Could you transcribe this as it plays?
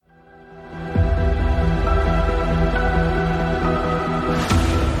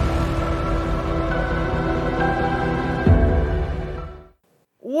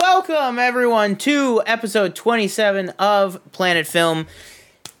Welcome, everyone, to episode 27 of Planet Film.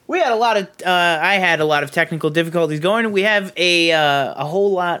 We had I had a lot of technical difficulties going. We have a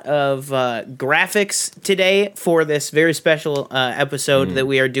whole lot of graphics today for this very special episode that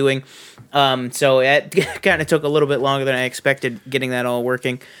we are doing. So it kind of took a little bit longer than I expected getting that all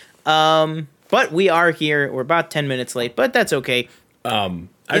working. But we are here. We're about 10 minutes late, but that's okay.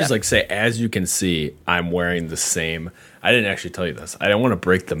 I just like to say, as you can see, I'm wearing the same. I didn't actually tell you this. I don't want to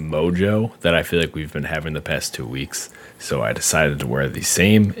break the mojo that I feel like we've been having the past 2 weeks. So I decided to wear the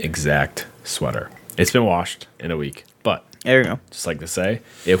same exact sweater. It's been washed in a week, but There you go. just like to say,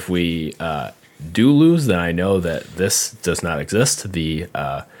 if we do lose, then I know that this does not exist. The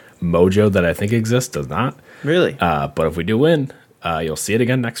mojo that I think exists does not. Really? But if we do win, you'll see it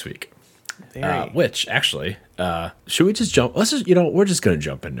again next week. Very. Which actually, should we just jump? Let's just, we're just gonna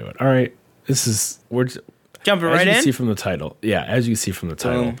jump into it. All right, Jumping as right you can in? see from the title. Yeah, as you can see from the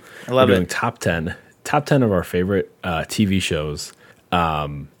title, Boom. I love we're doing it. top 10 of our favorite TV shows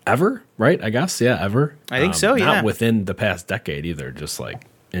ever. Right? I guess. Yeah, ever. I think so, yeah. Not within the past decade either. Just like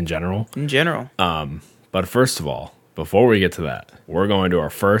in general. In general. But first of all, before we get to that, we're going to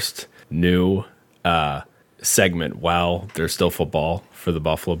our first new segment while there's still football for the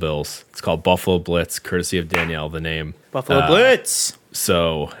Buffalo Bills. It's called Buffalo Blitz, courtesy of Danielle, the name. Buffalo Blitz.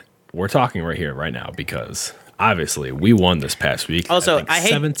 So we're talking right here, right now, because obviously we won this past week. Also, I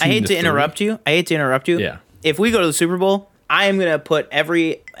hate to interrupt you. Yeah. If we go to the Super Bowl, I am going to put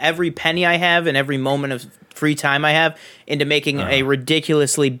every penny I have and every moment of free time I have into making a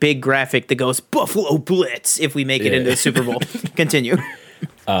ridiculously big graphic that goes Buffalo Blitz if we make it into the Super Bowl. Continue.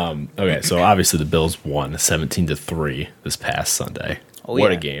 Okay, so obviously the Bills won 17-3 this past Sunday. Oh,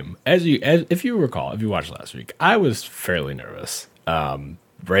 what yeah. a game! If you recall, if you watched last week, I was fairly nervous.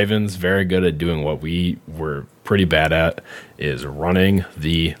 Ravens very good at doing what we were pretty bad at, is running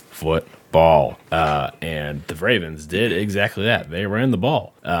the football, and the Ravens did exactly that. They ran the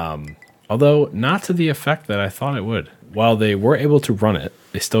ball, although not to the effect that I thought it would. While they were able to run it,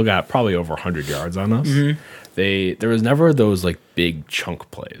 they still got probably over 100 yards on us. There was never those like big chunk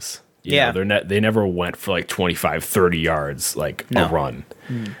plays. You know, they never went for like 25, 30 yards, like a run,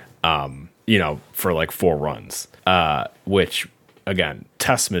 for like 4 runs, which again,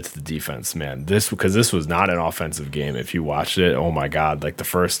 testament to the defense, man. Because this was not an offensive game. If you watched it, oh my God, like the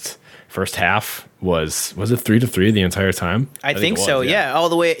first half was it 3-3 the entire time? I think so. Yeah. All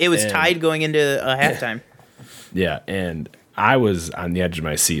the way. It was tied going into halftime. Yeah. And I was on the edge of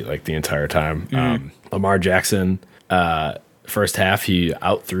my seat like the entire time. Lamar Jackson, first half, he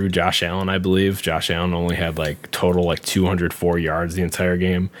outthrew Josh Allen, I believe. Josh Allen only had like total like 204 yards the entire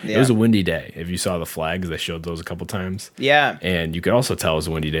game. Yeah. It was a windy day. If you saw the flags, they showed those a couple times. Yeah. And you could also tell it was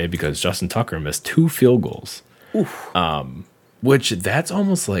a windy day because Justin Tucker missed 2 field goals. Which that's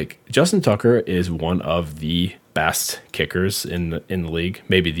almost like Justin Tucker is one of the best kickers in the league,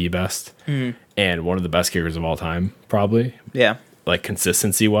 maybe the best, and one of the best kickers of all time, probably. Yeah. Like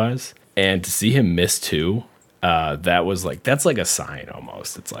consistency wise, and to see him miss 2, that's like a sign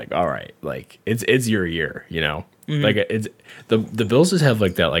almost. It's like, all right, like it's your year, Like it's the Bills just have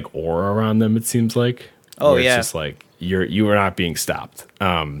like that like aura around them. It seems like. Oh where yeah. It's just like you are not being stopped.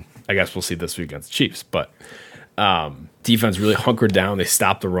 I guess we'll see this week against the Chiefs, but. Defense really hunkered down. They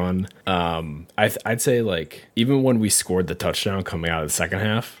stopped the run. I'd say like even when we scored the touchdown coming out of the second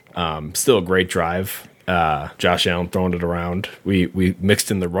half, still a great drive. Josh Allen throwing it around. We mixed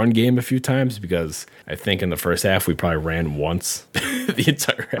in the run game a few times because I think in the first half we probably ran once the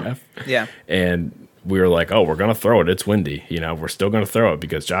entire half. Yeah. And we were like, oh, we're going to throw it. It's windy. We're still going to throw it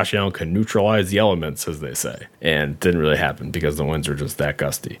because Josh Allen can neutralize the elements, as they say. And it didn't really happen because the winds were just that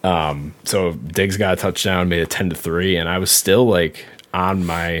gusty. So Diggs got a touchdown, made it 10-3. And I was still like on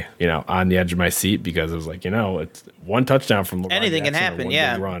my, on the edge of my seat because it was like, it's one touchdown from Lamar Anything can Jackson or happen, one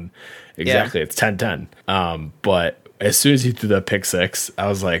yeah. big run. Exactly. Yeah. It's 10-10. But as soon as he threw that pick 6, I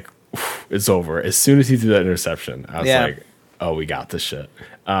was like, it's over. As soon as he threw that interception, I was like, oh, we got this shit.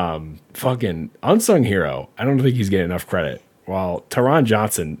 Fucking unsung hero. I don't think he's getting enough credit. While Tyron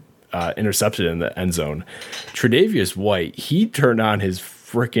Johnson intercepted in the end zone, Tre'Davious White, he turned on his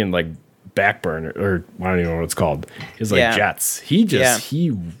freaking like back burner, or I don't even know what it's called. His like jets.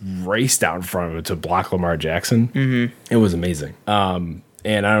 He raced out in front of it to block Lamar Jackson. It was amazing.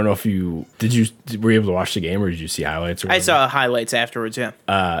 And I don't know if were you able to watch the game or did you see highlights? I saw highlights afterwards. Yeah.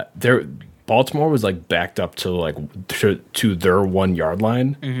 Baltimore was like backed up to their 1 yard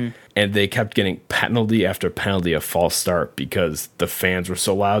line, and they kept getting penalty after penalty of false start because the fans were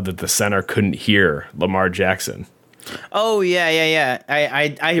so loud that the center couldn't hear Lamar Jackson. Oh yeah.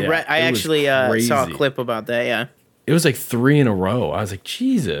 I actually saw a clip about that. Yeah. it was like 3 in a row. I was like,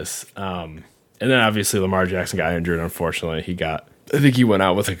 Jesus. And then obviously Lamar Jackson got injured. Unfortunately, I think he went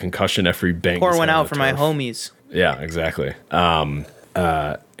out with a concussion after he banged. Poor went out for my homies. Yeah, exactly. And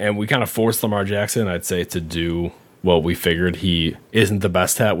we kind of forced Lamar Jackson, I'd say, to do what we figured he isn't the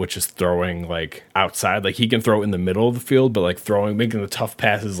best at, which is throwing like outside. Like he can throw in the middle of the field, but like making the tough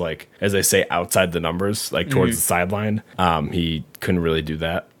passes, like as they say, outside the numbers, like towards the sideline. He couldn't really do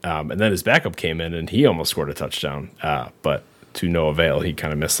that. And then his backup came in and he almost scored a touchdown, but to no avail. He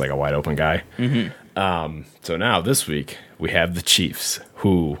kind of missed like a wide open guy. So now this week we have the Chiefs,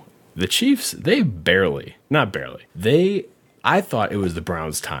 I thought it was the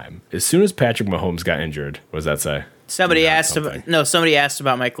Browns' time. As soon as Patrick Mahomes got injured, what does that say? Somebody asked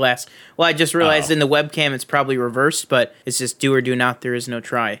about my class. Well, I just realized in the webcam it's probably reversed, but it's just do or do not. There is no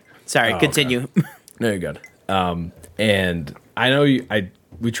try. Sorry, continue. Okay. No, you're good. And I know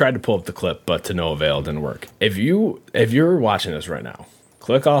we tried to pull up the clip, but to no avail, it didn't work. If you're watching this right now,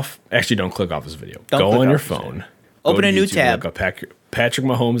 don't click off this video. Go on your phone. Open a new tab. Look up Patrick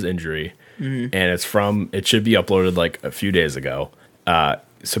Mahomes injury. And it should be uploaded like a few days ago.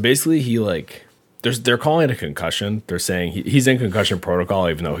 So basically they're calling it a concussion. They're saying he's in concussion protocol,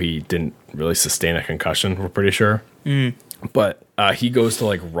 even though he didn't really sustain a concussion, we're pretty sure. But he goes to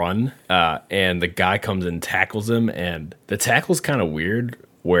like run, and the guy comes and tackles him, and the tackle's kind of weird,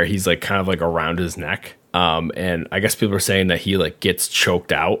 where he's like kind of like around his neck. And I guess people are saying that he like gets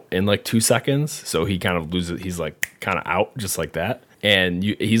choked out in like 2 seconds, so he kind of loses. He's like kind of out just like that. And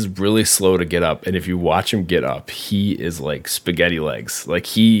he's really slow to get up. And if you watch him get up, he is like spaghetti legs. Like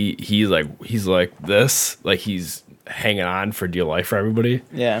he's like this, like he's hanging on for dear life for everybody.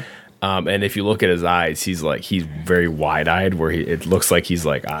 Yeah. And if you look at his eyes, he's very wide eyed, where it looks like he's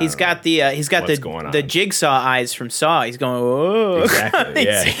like he's got the jigsaw eyes from Saw. He's going, whoa. Exactly.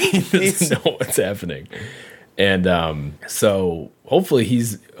 Yeah. He doesn't know what's happening. And so hopefully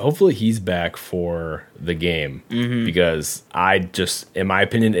he's back for the game, because in my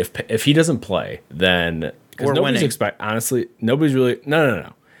opinion, if he doesn't play, then because nobody's really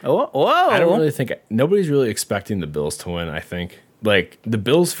no. Whoa! I don't really think nobody's really expecting the Bills to win. I think like the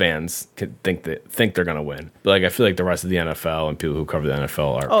Bills fans think they're gonna win, but like I feel like the rest of the NFL and people who cover the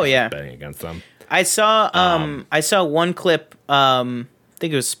NFL are betting against them. I saw one clip. I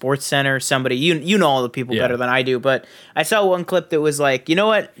think it was Sports Center, somebody, you know all the people better than I do, but I saw one clip that was like, you know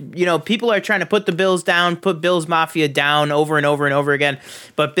what, people are trying to put the Bills down, put Bills Mafia down over and over and over again,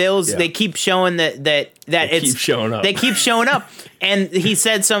 but Bills, they keep showing that keep showing up. They keep showing up. And he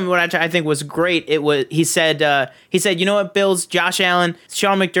said something what I think was great. He said, you know what, Bills, Josh Allen,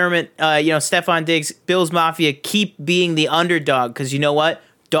 Sean McDermott, Stephon Diggs, Bills Mafia, keep being the underdog, because you know what?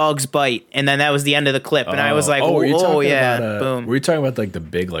 Dogs bite, and then that was the end of the clip, and I was like, boom. Were you talking about like the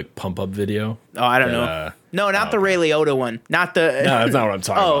big like pump up video? Oh, I don't know. No, not the Ray Liotta one. Not the. No, that's not what I'm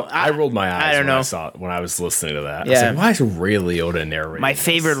talking about. I rolled my eyes when I was listening to that. Yeah. I was like, why is Ray Liotta narrating? My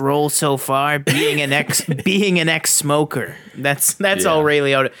favorite role so far, being an ex smoker. That's all Ray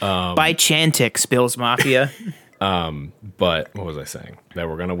Liotta. By Chantix, Bills Mafia. But what was I saying? That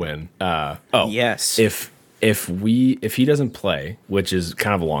we're gonna win. Yes. If he doesn't play, which is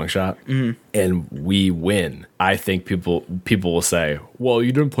kind of a long shot, and we win, I think people will say, well,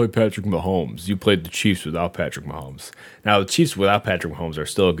 you didn't play Patrick Mahomes. You played the Chiefs without Patrick Mahomes. Now, the Chiefs without Patrick Mahomes are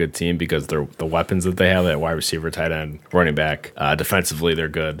still a good team because they're the weapons that they have, that wide receiver, tight end, running back. Defensively, they're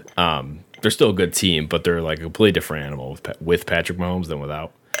good. They're still a good team, but they're like a completely different animal with Patrick Mahomes than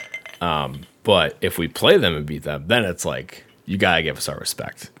without. But if we play them and beat them, then it's like, you got to give us our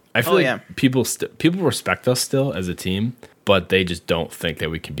respect. I feel like people respect us still as a team, but they just don't think that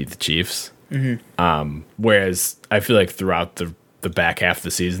we can beat the Chiefs. Whereas I feel like throughout the back half of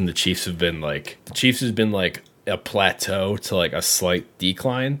the season, the Chiefs has been like a plateau to like a slight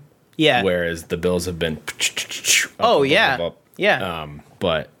decline. Yeah. Whereas the Bills have been up.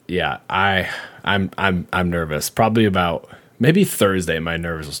 But yeah, I'm nervous. Probably about maybe Thursday, my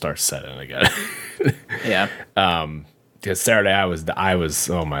nerves will start setting again. Yeah. Because Saturday I was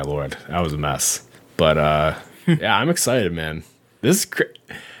oh my Lord, I was a mess. But yeah, I'm excited, man. This is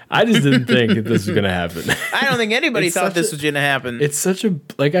I just didn't think that this was gonna happen. I don't think anybody thought this was gonna happen. It's such a,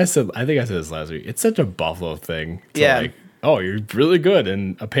 like I said, I think I said this last week. It's such a Buffalo thing. Like, oh, you're really good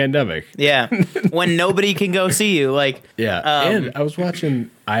in a pandemic. Yeah, when nobody can go see you. Like, yeah. And I was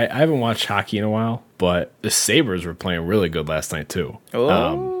watching. I haven't watched hockey in a while, but the Sabres were playing really good last night too.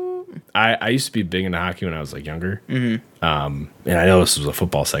 Oh. I used to be big into hockey when I was like younger. And I know this was a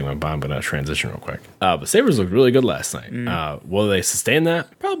football segment, but I'm going to transition real quick. But Sabres looked really good last night. Will they sustain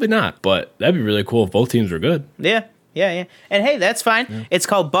that? Probably not, but that'd be really cool if both teams were good. Yeah. Yeah. And hey, that's fine. Yeah. It's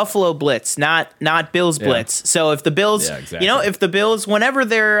called Buffalo Blitz, not Bills Blitz. So if the Bills, exactly. if the Bills, whenever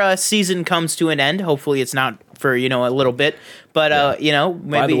their season comes to an end, hopefully it's not for, a little bit, but maybe.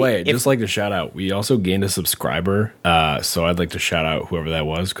 By the way, just like to shout out, we also gained a subscriber. So I'd like to shout out whoever that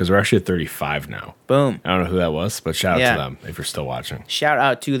was, because we're actually at 35 now. Boom. I don't know who that was, but shout out to them if you're still watching. Shout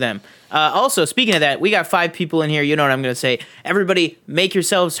out to them. Also, speaking of that, we got 5 people in here. You know what I'm going to say. Everybody, make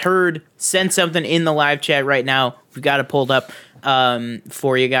yourselves heard. Send something in the live chat right now. We've got it pulled up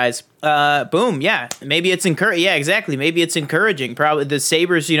for you guys. Boom. Yeah. Maybe it's encouraging. Yeah, exactly. Maybe it's encouraging. Probably the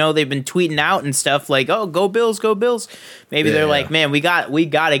Sabres, they've been tweeting out and stuff like, oh, go Bills, go Bills. Maybe they're like, man, we got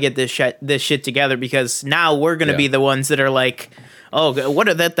to get this shit together, because now we're going to be the ones that are like, oh, what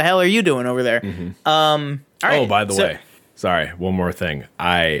the hell are you doing over there? Mm-hmm. All right. Oh, by the way. Sorry, one more thing.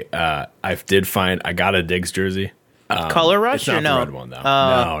 I did find I got a Diggs jersey. Color Rush, it's not or no? The red one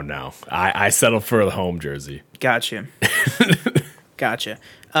though. No. I settled for the home jersey. Gotcha.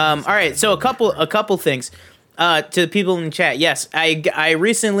 All right, so a couple things. To the people in the chat, yes, I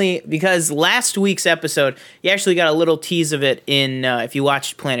recently, because last week's episode, you actually got a little tease of it in if you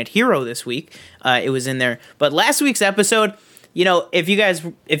watched Planet Hero this week, it was in there. But last week's episode, if you guys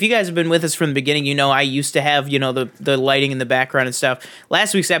have been with us from the beginning, I used to have, the lighting in the background and stuff.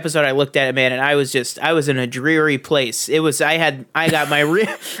 Last week's episode, I looked at it, man, and I was in a dreary place. It was, I got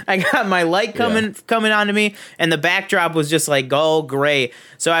my light coming onto me, and the backdrop was just like all gray.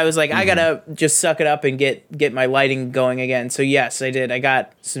 So I was like, I gotta just suck it up and get my lighting going again. So yes, I did. I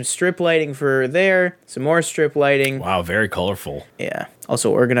got some strip lighting for there, some more strip lighting. Wow, very colorful. Yeah.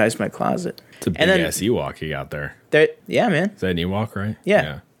 Also organized my closet. It's a big ass Ewok you got there. Yeah, man. Is that an Ewok, right?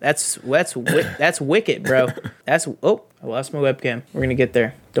 Yeah. That's wicked, bro. I lost my webcam. We're gonna get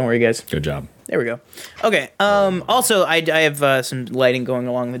there. Don't worry, guys. Good job. There we go. Okay. Also, I have some lighting going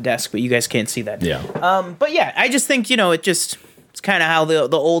along the desk, but you guys can't see that. Yeah. But yeah, I just think it's kind of how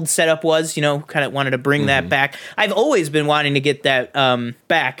the old setup was. Kind of wanted to bring that back. I've always been wanting to get that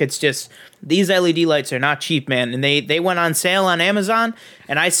back. It's just these LED lights are not cheap, man, and they went on sale on Amazon,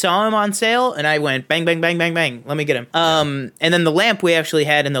 and I saw them on sale, and I went bang, bang, bang, bang, bang. Let me get them. And then the lamp we actually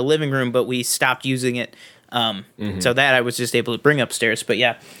had in the living room, but we stopped using it. So that I was just able to bring upstairs. But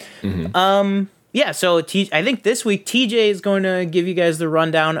yeah. Yeah, so I think this week TJ is going to give you guys the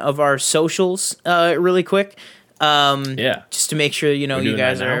rundown of our socials really quick. Just to make sure you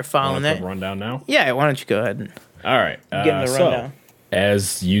guys are following that. Rundown now? Yeah, why don't you go ahead and all right. give them the rundown. So,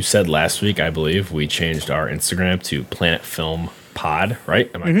 as you said last week, I believe we changed our Instagram to Planet Film Pod, right?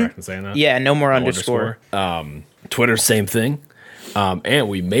 Am I correct in saying that? Yeah, no more underscore. Twitter, same thing. And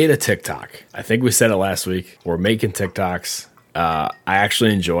we made a TikTok. I think we said it last week. We're making TikToks. I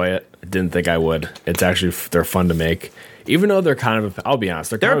actually enjoy it. I didn't think I would. It's actually, they're fun to make. Even though they're kind of, I'll be honest,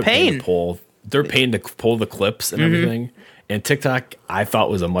 they're kind of a pain to pull. They're a pain to pull the clips and everything. And TikTok, I thought,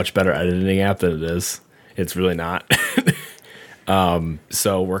 was a much better editing app than it is. It's really not.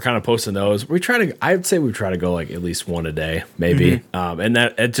 So we're kind of posting those. I'd say we try to go like at least one a day, maybe. And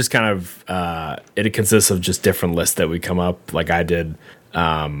that it just kind of it consists of just different lists that we come up. Like I did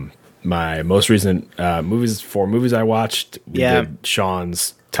my most recent movies I watched. We did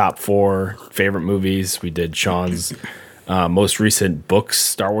Sean's top 4 favorite movies. We did Sean's most recent books,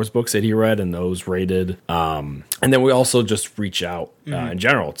 Star Wars books that he read, and those rated. And then we also just reach out in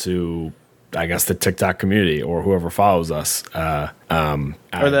general to, I guess, the TikTok community or whoever follows us, or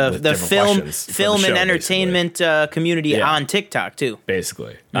the film and entertainment community on TikTok too.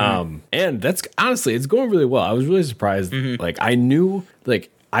 Basically, and that's honestly, it's going really well. I was really surprised. Like I knew, like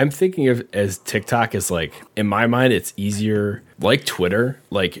I'm thinking of as TikTok as like in my mind, it's easier like Twitter.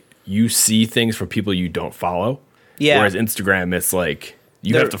 Like you see things from people you don't follow. Yeah. Whereas Instagram, it's like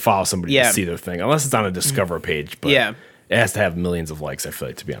you have to follow somebody to see their thing, unless it's on a Discover page. But it has to have millions of likes, I feel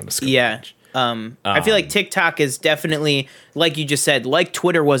like, to be on a Discover page. I feel like TikTok is definitely, like you just said, like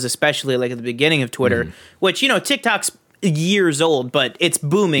Twitter was, especially like at the beginning of Twitter, which, TikTok's years old, but it's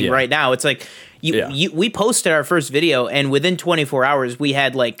booming right now. It's like we posted our first video, and within 24 hours, we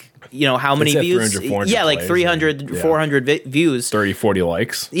had like, how many views? 300, 400 views. 30, 40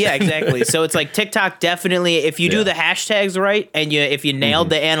 likes. Yeah, exactly. So it's like TikTok definitely, if you do the hashtags right, and if you nailed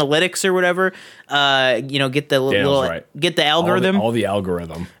the analytics or whatever, get the algorithm. All the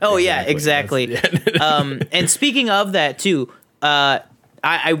algorithm. Oh, exactly. Yeah, exactly. And speaking of that too,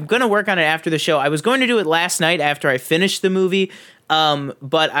 I'm going to work on it after the show. I was going to do it last night after I finished the movie.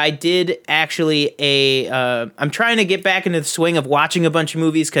 But I did actually I'm trying to get back into the swing of watching a bunch of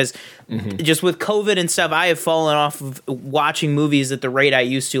movies because just with COVID and stuff, I have fallen off of watching movies at the rate I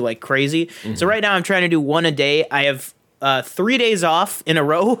used to like crazy. So right now I'm trying to do one a day. I have 3 days off in a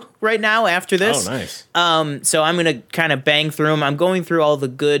row right now after this. Oh, nice. So I'm gonna kind of bang through them. I'm going through all the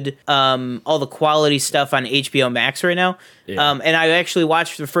good, all the quality stuff on HBO Max right now. Yeah. And I actually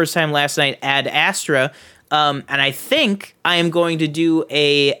watched for the first time last night Ad Astra. And I think I am going to do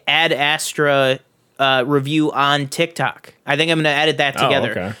a Ad Astra review on TikTok. I think I'm going to edit that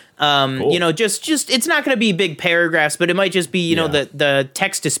together. Okay. Cool. You know, just it's not going to be big paragraphs, but it might just be, you know, the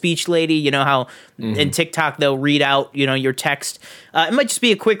text to speech lady, you know, how in TikTok they'll read out, you know, your text. It might just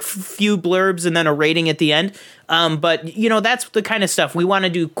be a quick few blurbs and then a rating at the end. But, you know, that's the kind of stuff we want to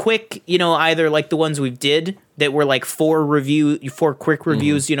do quick, you know, either like the ones we did that were like 4 quick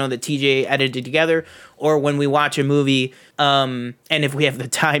reviews, you know, that TJ edited together, or when we watch a movie, and if we have the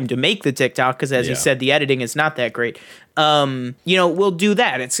time to make the TikTok, because as you said, the editing is not that great. You know, we'll do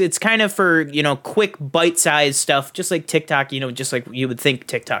that. It's kind of for, you know, quick bite-sized stuff, just like TikTok, you know, just like you would think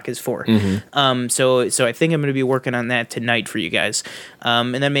TikTok is for. So I think I'm going to be working on that tonight for you guys.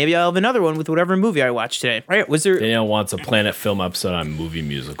 And then maybe I'll have another one with whatever movie I watched today. All right, was there... Danielle wants a Planet Film episode on movie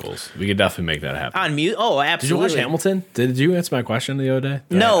musicals. We could definitely make that happen. Oh, absolutely. Did you watch Hamilton? Did you answer my question the other day?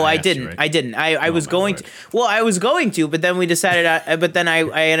 No, I didn't. Right? I didn't. I was going to. Well, I was going to, but then we decided. But then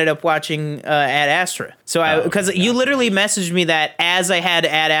I ended up watching Ad Astra. So because you literally messaged me that as I had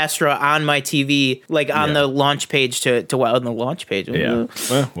Ad Astra on my TV, like on the launch page on the launch page. Yeah.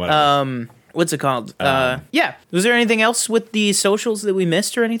 Well, whatever. What's it called? Yeah. Was there anything else with the socials that we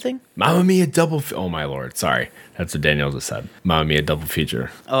missed or anything? Mamma Mia double. Oh my lord! Sorry, that's what Danielle just said. Mamma Mia double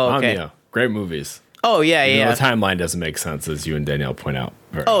feature. Oh, okay. Mamma Mia, great movies. Oh yeah, yeah. The timeline doesn't make sense, as you and Danielle point out.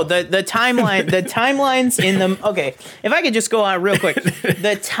 The timeline, the timelines in the if I could just go on real quick,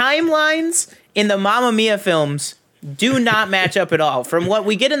 the timelines in the Mamma Mia films do not match up at all. From what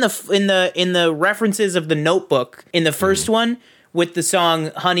we get in the references of the Notebook in the first one with the song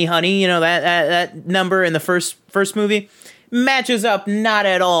 "Honey Honey," you know that number in the first movie matches up not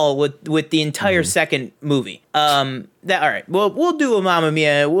at all with the entire second movie. All right. Well, we'll do a Mamma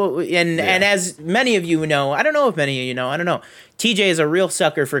Mia. And as many of you know, I don't know if many of you know, I don't know. TJ is a real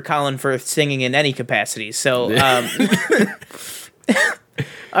sucker for Colin Firth singing in any capacity. So,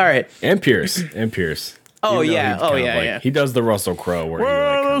 all right. And Pierce. Oh yeah. He does the Russell Crowe where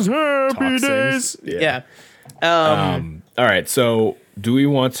he like happy days. Yeah. All right. So do we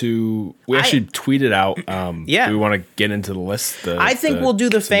want to? We actually tweeted out. Do we want to get into the list? I think we'll do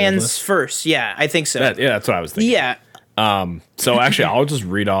the fans first. Yeah, I think so. That's what I was thinking. Yeah. So actually, I'll just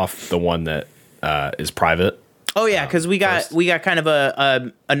read off the one that is private. Oh yeah, because we got kind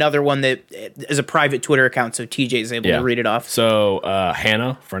of another one that is a private Twitter account, so TJ is able to read it off. So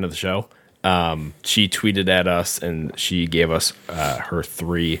Hannah, friend of the show, she tweeted at us and she gave us her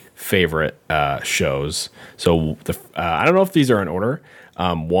 3 favorite shows. So I don't know if these are in order.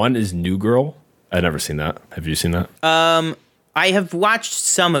 One is New Girl. I've never seen that. Have you seen that? I have watched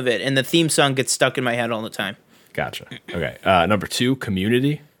some of it, and the theme song gets stuck in my head all the time. Gotcha. Okay. Number 2,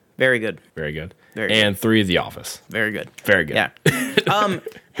 Community. Very good. Very good. Very good. And 3, The Office. Very good. Very good. Yeah.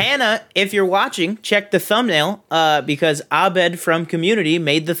 Hannah, if you're watching, check the thumbnail because Abed from Community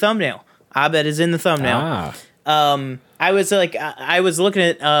made the thumbnail. Abed is in the thumbnail. I was looking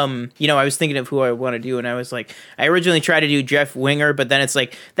at, I was thinking of who I want to do, and I was like, I originally tried to do Jeff Winger, but then it's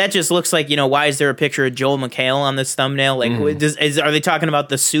like, that just looks like, why is there a picture of Joel McHale on this thumbnail? Like, are they talking about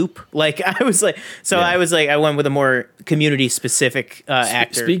the soup? Like, I was like, I went with a more community-specific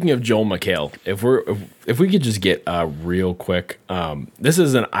actor. Speaking of Joel McHale, if we could just get real quick, this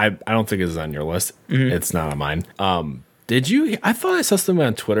isn't, I don't think this is on your list. It's not on mine. I thought I saw something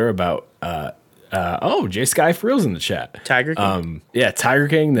on Twitter about, Jay Sky for real's in the chat. Tiger King? Tiger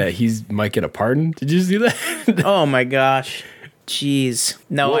King, that he might get a pardon. Did you see that? Oh my gosh. Jeez.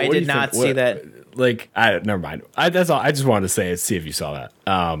 No, I did not see that. Never mind. That's all. I just wanted to say it, see if you saw that.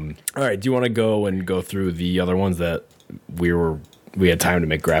 All right. Do you want to go through the other ones that we had time to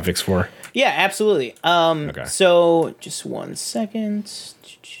make graphics for? Yeah, absolutely. Okay. So just 1 second.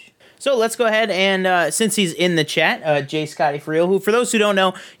 So let's go ahead and, since he's in the chat, Jay Scotty for real, who, for those who don't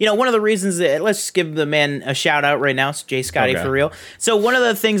know, one of the reasons that, let's just give the man a shout out right now, Jay Scotty for real. So one of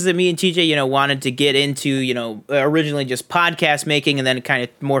the things that me and TJ, wanted to get into, originally just podcast making and then kind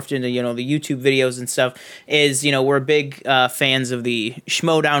of morphed into, the YouTube videos and stuff is, we're big fans of the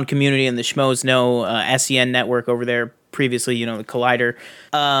Schmodown community and the Schmoes Know SEN network over there. Previously, the Collider.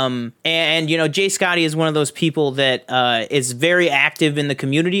 And Jay Scotty is one of those people that is very active in the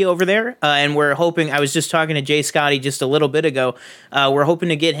community over there. And we're hoping, I was just talking to Jay Scotty just a little bit ago, we're hoping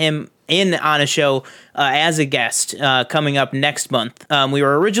to get him in on a show as a guest coming up next month. We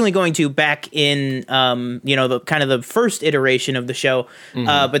were originally going to back in, the kind of the first iteration of the show,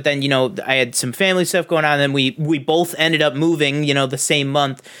 but then I had some family stuff going on. And then we both ended up moving, the same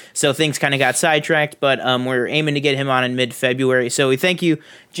month, so things kind of got sidetracked. But we're aiming to get him on in mid-February. So we thank you,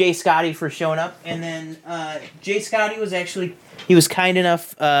 Jay Scotty, for showing up. And then Jay Scotty was kind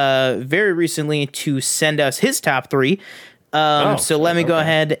enough very recently to send us his top 3. So let me go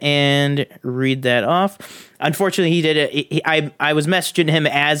ahead and read that off. Unfortunately, he did it. I was messaging him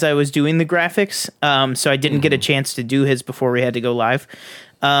as I was doing the graphics, so I didn't get a chance to do his before we had to go live.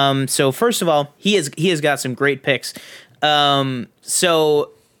 So first of all, he has got some great picks. So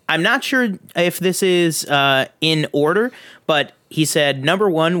I'm not sure if this is in order, but he said number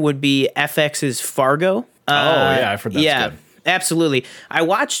 1 would be FX's Fargo. I've heard that's good. Absolutely. I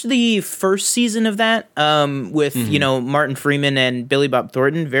watched the first season of that with, Martin Freeman and Billy Bob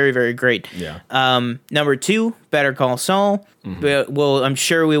Thornton. Very, very great. Yeah. Number 2, Better Call Saul. Well, I'm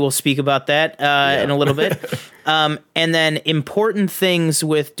sure we will speak about that in a little bit. And then Important Things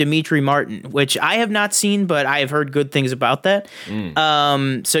with Dimitri Martin, which I have not seen, but I have heard good things about that.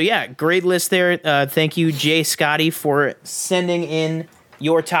 So, yeah, great list there. Thank you, Jay Scotty, for sending in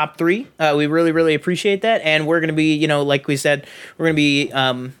your top 3. We really, really appreciate that. And we're going to be, like we said, we're going to be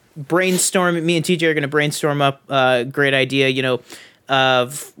brainstorming. Me and TJ are going to brainstorm up a great idea,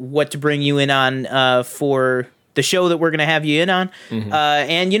 of what to bring you in on for the show that we're going to have you in on.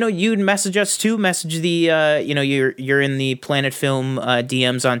 And, you'd message us too. Message the, you're in the Planet Film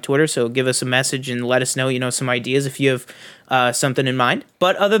DMs on Twitter. So give us a message and let us know, some ideas if you have something in mind.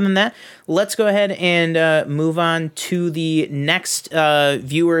 But other than that, let's go ahead and move on to the next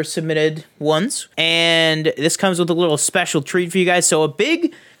viewer submitted ones. And this comes with a little special treat for you guys. So a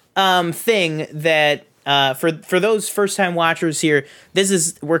big thing that for those first time watchers here,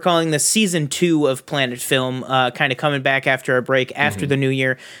 we're calling this season 2 of Planet Film, kind of coming back after a break after the new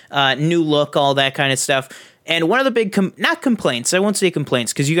year, new look, all that kind of stuff. And one of the big not complaints, I won't say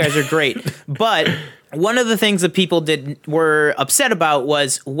complaints because you guys are great, but one of the things that people were upset about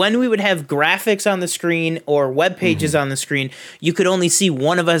was when we would have graphics on the screen or web pages on the screen, you could only see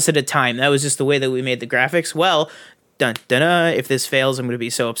one of us at a time. That was just the way that we made the graphics. Well, if this fails, I'm going to be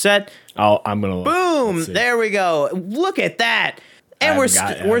so upset. I'm going to boom. There we go. Look at that. And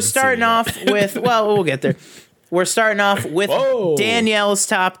we're starting off with, we'll get there. We're starting off with Danielle's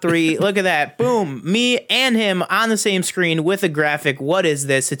top 3. Look at that. Boom. Me and him on the same screen with a graphic. What is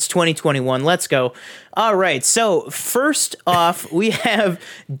this? It's 2021. Let's go. All right. So first off, we have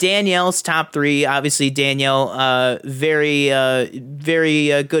Danielle's top 3. Obviously, Danielle, very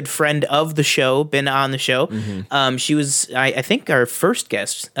good friend of the show, been on the show. She was, I think, our first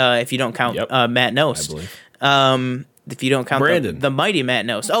guest, if you don't count Matt Nost. I believe. If you don't count Brandon. The mighty Matt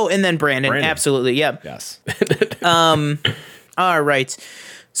Nost. Oh, and then Brandon. Absolutely. Yep. Yes. All right.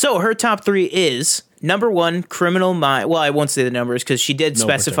 So her top 3 is number 1, Criminal Minds. Well, I won't say the numbers because she did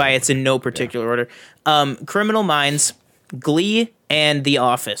specify it's in no particular order. Criminal Minds, Glee, and The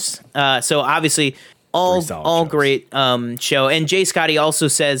Office. So obviously all great show. And Jay Scotty also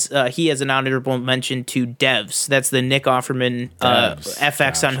says he has an honorable mention to Devs. That's the Nick Offerman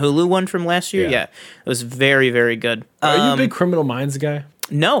FX on Hulu one from last year. Yeah. It was very, very good. Are you a big Criminal Minds guy?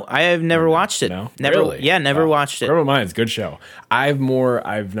 No, I have never watched it. No? Never. Really? Yeah, never watched it. Criminal Minds, good show. I've never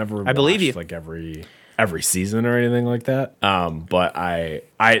watched, believe you. Like every season or anything like that. But I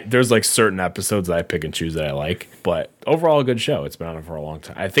there's like certain episodes that I pick and choose that I like. But overall, a good show. It's been on for a long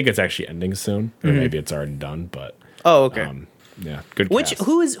time. I think it's actually ending soon, or maybe it's already done. But okay. Yeah, good.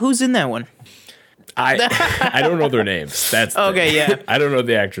 Who's in that one? I don't know their names. That's okay. Yeah, I don't know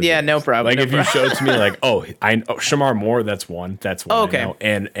the actors. Yeah, no problem. Like if you showed to me, like, I know Shamar Moore. That's one. Okay. I know.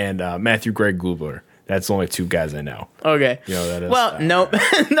 And Matthew Greg Gubler. That's the only 2 guys I know. Okay. You know who that is? Well, nope.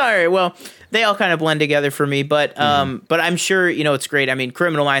 All right. Well, they all kind of blend together for me, but I'm sure it's great. I mean,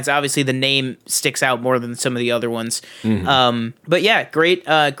 Criminal Minds. Obviously, the name sticks out more than some of the other ones. But yeah, great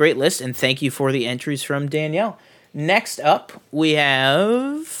list, and thank you for the entries from Danielle. Next up, we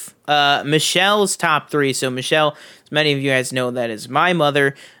have Michelle's top 3. So Michelle, as many of you guys know, that is my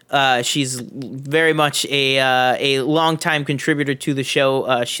mother. She's very much a longtime contributor to the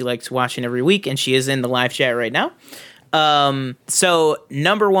show. She likes watching every week, and she is in the live chat right now. So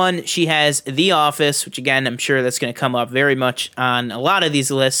number 1, she has The Office, which again, I'm sure that's going to come up very much on a lot of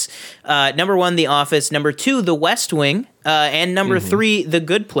these lists. Number 1, The Office. Number 2, The West Wing. And number 3, The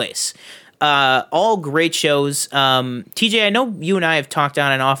Good Place. All great shows. TJ, I know you and I have talked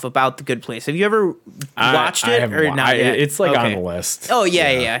on and off about The Good Place. Have you ever watched it or not yet? It's like on the list. Oh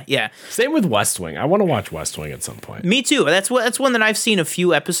yeah. Same with West Wing. I want to watch West Wing at some point. Me too. That's one that I've seen a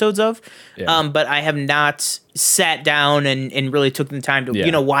few episodes of, but I have not sat down and really took the time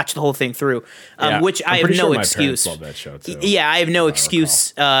to watch the whole thing through. Which I have no excuse. Love that show too. Yeah, I have no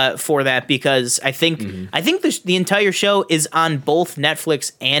excuse for that because I think the entire show is on both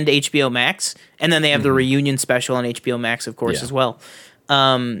Netflix and HBO Max, and then they have the reunion special on HBO Max, of course, as well.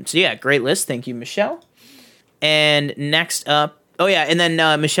 So yeah, great list. Thank you, Michelle. And next up. Oh, yeah, and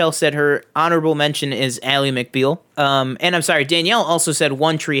then Michelle said her honorable mention is Ally McBeal. And I'm sorry, Danielle also said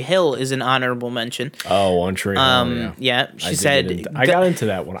One Tree Hill is an honorable mention. Oh, One Tree Hill, yeah. She said... I got into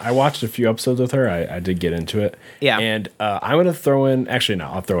that one. I watched a few episodes with her. I did get into it. Yeah. And I'm going to throw in... Actually, no,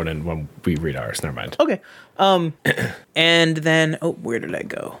 I'll throw it in when we read ours. Never mind. Okay. And then... Oh, where did I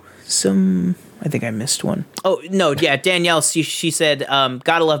go? I think I missed one. Oh, no, yeah, Danielle, she said,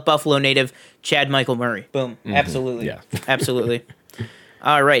 gotta love Buffalo native Chad Michael Murray. Boom. Absolutely. Yeah. Absolutely.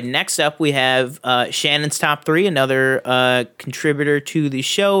 All right, next up we have Shannon's Top 3, another contributor to the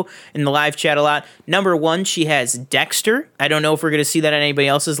show in the live chat a lot. Number 1, she has Dexter. I don't know if we're going to see that on anybody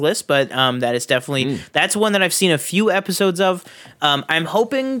else's list, but that is definitely... That's one that I've seen a few episodes of. I'm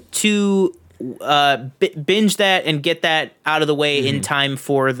hoping to... binge that and get that out of the way in time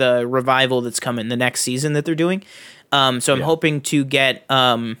for the revival that's coming, the next season that they're doing. So I'm hoping to get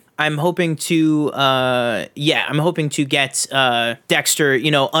Dexter,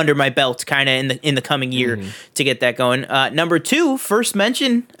 under my belt kind of in the coming year to get that going. Number 2, first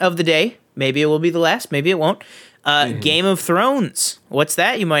mention of the day. Maybe it will be the last, maybe it won't. Game of Thrones. What's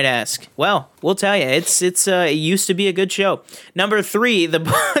that, you might ask? Well, we'll tell you. It used to be a good show. Number 3, The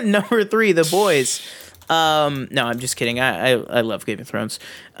Boys. No, I'm just kidding. I love Game of Thrones.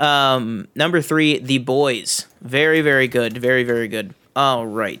 Number 3, The Boys. Very, very good. Very, very good. All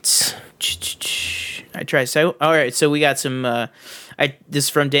right. All right, so we got some... this is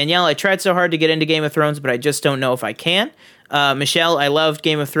from Danielle. I tried so hard to get into Game of Thrones, but I just don't know if I can. Michelle, I loved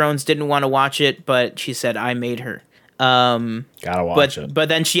Game of Thrones, didn't want to watch it, but she said I made her. Gotta watch it. But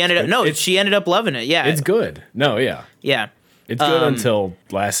then she ended up loving it. Yeah. It's good. No, yeah. Yeah. It's good until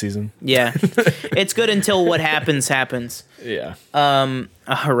last season. Yeah. It's good until what happens. Yeah. All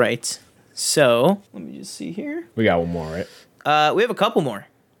right. So, let me just see here. We got one more, right? We have a couple more.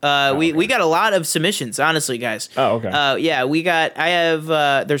 We got a lot of submissions, honestly, guys. Oh, okay. Yeah,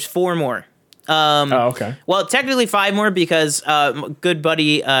 there's 4 more. Okay. Well, technically 5 more because good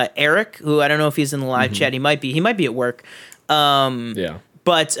buddy Eric, who I don't know if he's in the live chat, he might be at work. Yeah.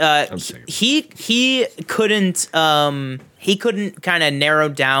 But he couldn't kind of narrow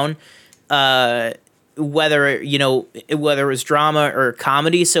down whether it was drama or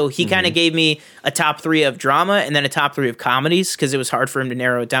comedy. So he kind of gave me a top 3 of drama and then a top 3 of comedies because it was hard for him to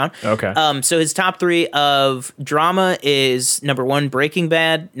narrow it down. Okay. So his top 3 of drama is number 1, Breaking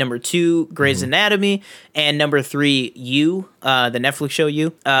Bad, number 2, Grey's Anatomy, and number 3, You, the Netflix show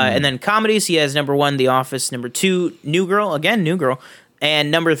You. And then comedies, he has number 1, The Office, number 2, New Girl,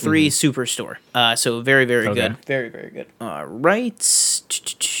 and number 3, Superstore. So very, very good. Very, very good. All right.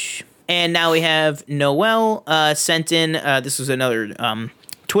 And now we have Noelle sent in. This was another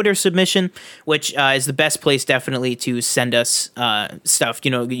Twitter submission, which is the best place definitely to send us stuff.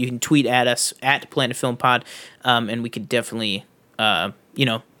 You can tweet at us at Planet Film Pod, and we could definitely,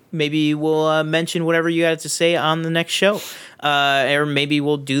 maybe we'll mention whatever you got to say on the next show. Or maybe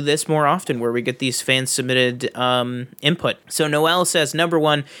we'll do this more often where we get these fan submitted input. So Noelle says number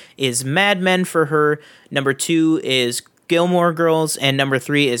 1 is Mad Men for her. Number 2 is Gilmore Girls, and number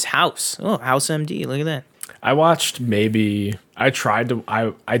 3 is House. Oh, House MD, look at that. I watched I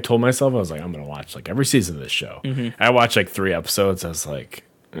told myself, I was like, I'm going to watch like every season of this show. I watched like 3 episodes. I was like,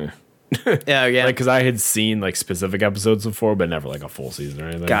 Yeah. Like, because I had seen like specific episodes before, but never like a full season or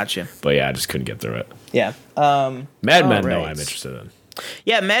anything. Gotcha. But yeah, I just couldn't get through it. Yeah. Mad Men, no, I'm interested in.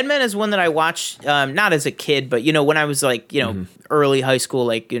 Yeah, Mad Men is one that I watched, not as a kid, but, when I was like, early high school,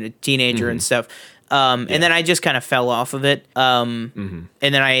 like, teenager and stuff. And then I just kind of fell off of it. And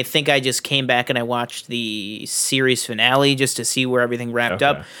then I think I just came back and I watched the series finale just to see where everything wrapped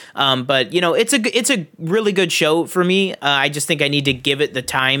up. But it's a really good show for me. I just think I need to give it the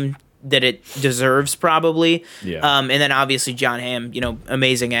time that it deserves, probably. Yeah. And then obviously John Hamm,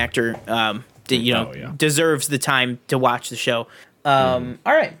 amazing actor, deserves the time to watch the show. All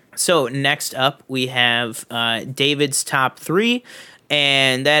right. So next up we have David's top 3.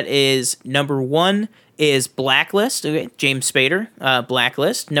 And that is number 1 is Blacklist. Okay, James Spader,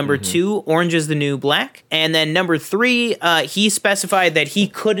 Blacklist. Number 2, Orange is the New Black. And then number 3, he specified that he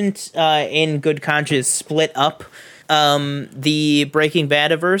couldn't, in good conscience, split up the Breaking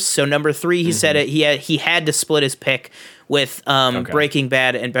Bad-averse. So number 3, he said he had to split his pick with Breaking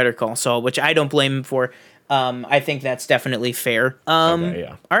Bad and Better Call Saul, which I don't blame him for. I think that's definitely fair. All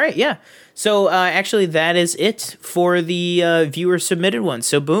right, yeah. So actually, that is it for the viewer submitted one.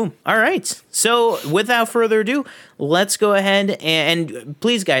 So boom. All right. So without further ado, let's go ahead and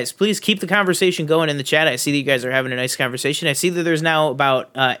please, guys, please keep the conversation going in the chat. I see that you guys are having a nice conversation. I see that there's now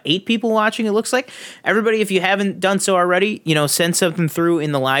about 8 people watching, it looks like. Everybody, if you haven't done so already, send something through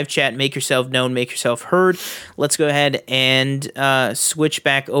in the live chat. Make yourself known. Make yourself heard. Let's go ahead and switch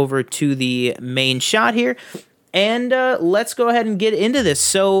back over to the main shot here. And let's go ahead and get into this.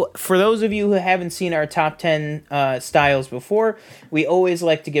 So for those of you who haven't seen our top 10 styles before, we always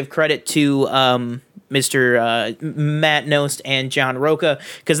like to give credit to Mr. Matt Nost and John Roca,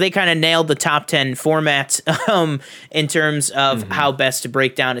 because they kind of nailed the top 10 format in terms of how best to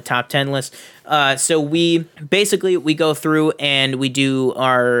break down a top 10 list. So we go through and we do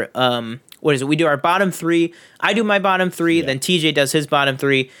our... we do our bottom 3. I do my bottom 3, then TJ does his bottom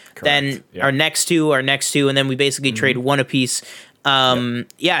 3, correct. Then our next two, and then we basically trade one apiece.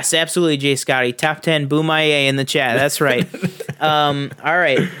 Yes, absolutely, Jay Scotty. Top 10, boom IA in the chat. That's right. All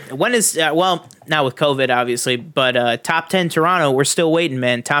right. When is, not with COVID, obviously, but top 10 Toronto, we're still waiting,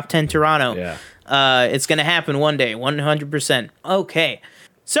 man. Top 10 Toronto. Yeah. It's going to happen one day, 100%. Okay.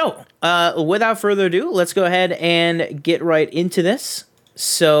 So, without further ado, let's go ahead and get right into this.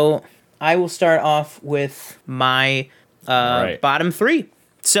 So... I will start off with my bottom 3.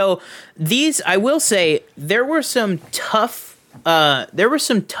 So these, I will say, there were some tough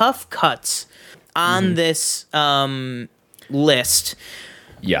cuts on this list.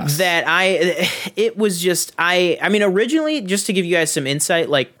 Yes. That originally, just to give you guys some insight,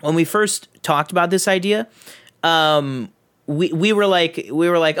 like when we first talked about this idea, we were like,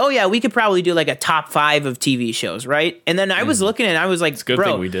 oh yeah, we could probably do like a top 5 of TV shows, right? And then I was looking and I was like, it's a good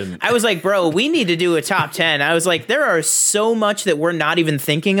thing we didn't. I was like, bro, we need to do a top 10. I was like, there are so much that we're not even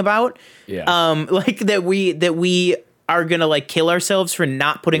thinking about. Yeah. Like that we are gonna like kill ourselves for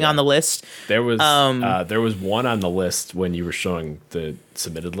not putting on the list. There was one on the list when you were showing the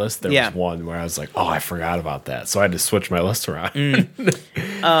submitted list. There was one where I was like, oh, I forgot about that, so I had to switch my list around.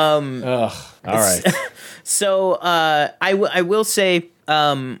 All right. So I will say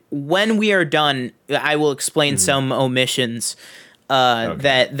when we are done, I will explain some omissions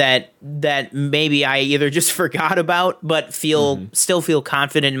that maybe I either just forgot about, but still feel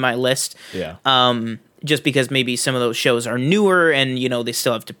confident in my list. Yeah. Just because maybe some of those shows are newer and, they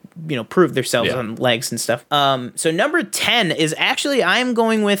still have to, prove themselves on legs and stuff. So number 10 is actually, I'm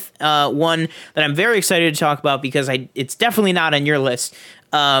going with one that I'm very excited to talk about because it's definitely not on your list.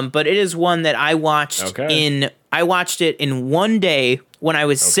 But it is one that I watched I watched it in one day when I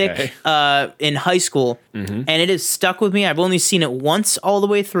was sick in high school, and it has stuck with me. I've only seen it once all the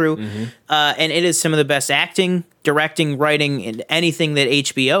way through, and it is some of the best acting, directing, writing, and anything that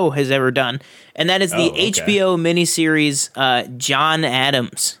HBO has ever done. And that is the HBO miniseries John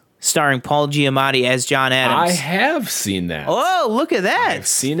Adams, starring Paul Giamatti as John Adams. I have seen that. Oh, look at that. I've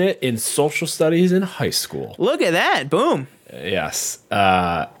seen it in social studies in high school. Look at that. Boom. Yes. Do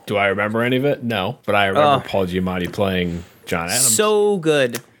I remember any of it? No. But I remember Paul Giamatti playing John Adams. So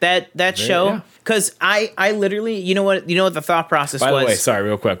good. That show. Because I literally, you know what the thought process was. By the way, sorry,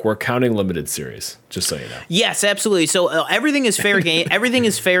 real quick. We're counting limited series, just so you know. Yes, absolutely. So everything is fair game. Everything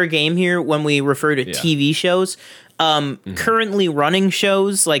is fair game here when we refer to TV shows. Currently running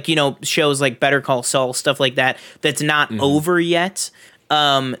shows, like, shows like Better Call Saul, stuff like that, that's not over yet.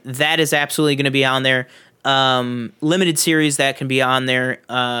 That is absolutely going to be on there. Limited series that can be on there.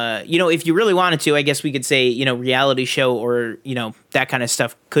 If you really wanted to, I guess we could say, reality show or, that kind of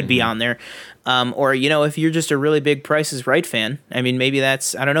stuff could be on there. Or, if you're just a really big Price is Right fan, I mean, maybe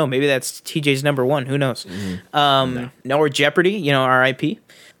that's, I don't know, maybe that's TJ's number 1. Who knows? No, or Jeopardy, RIP.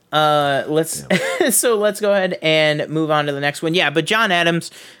 So let's go ahead and move on to the next one. Yeah, but John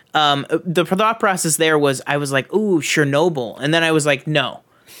Adams, the thought process there was, I was like, ooh, Chernobyl. And then I was like, no,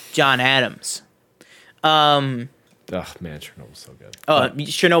 John Adams. Oh man, Chernobyl's so good.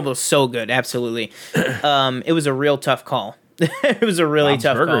 Chernobyl's so good, absolutely. It was a real tough call. It was a really Bob's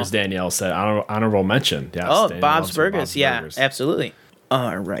tough Burgers, call. Danielle said honorable mention. Yes, Danielle Bob's Burgers, Burgers. Absolutely.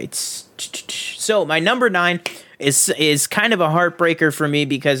 All right. So my number 9 is kind of a heartbreaker for me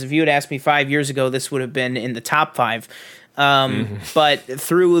because if you had asked me 5 years ago, this would have been in the top 5. But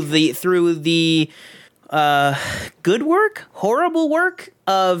through the good work, horrible work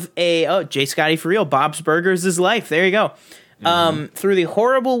of J. Scotty for real. Bob's Burgers is life. There you go. Through the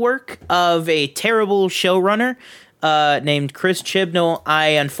horrible work of a terrible showrunner named Chris Chibnall, I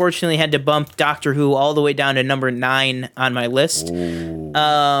unfortunately had to bump Doctor Who all the way down to number 9 on my list.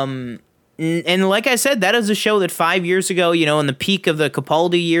 And like I said, that is a show that 5 years ago, in the peak of the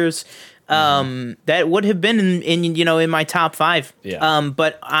Capaldi years, that would have been in my top 5. Yeah.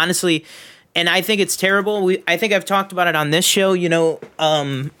 But honestly, and I think it's terrible. I think I've talked about it on this show.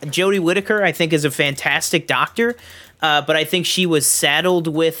 Jodie Whittaker, I think, is a fantastic doctor, but I think she was saddled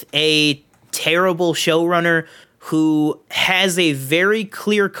with a terrible showrunner who has a very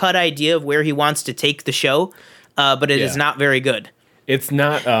clear-cut idea of where he wants to take the show, but it is not very good. It's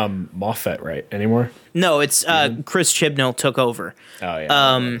not Moffat, right, anymore? No, it's Chris Chibnall took over. Oh,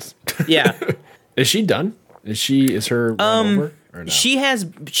 yeah. Yeah. Is she done? Is her run over? Or no? She has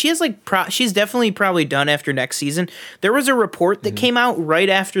she's definitely probably done after next season. There was a report that came out right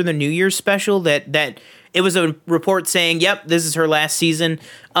after the New Year's special that it was a report saying, "Yep, this is her last season."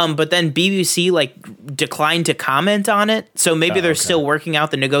 But then BBC declined to comment on it, so maybe they're still working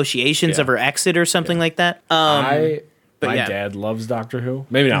out the negotiations of her exit or something like that. My dad loves Doctor Who.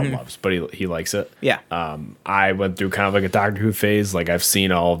 Maybe not loves, but he likes it. Yeah. I went through kind of like a Doctor Who phase. Like I've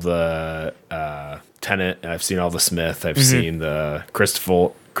seen all of the Tennant, I've seen all the Smith, I've seen the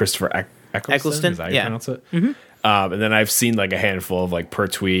Christopher Eccleston. Is that how you pronounce it? And then I've seen like a handful of like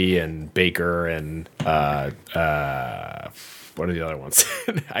Pertwee and Baker and what are the other ones?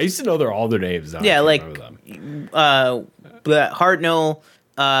 I used to know all their names. Yeah, like Hartnell.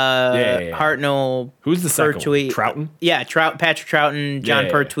 Hartnell. Who's the second Pertwee. one? Troughton? Yeah, Patrick Troughton, John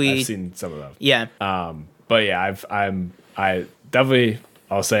Pertwee. I've seen some of those. Yeah. But yeah, I definitely,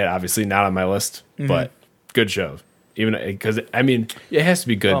 I'll say it, obviously not on my list, but good show. Even because it has to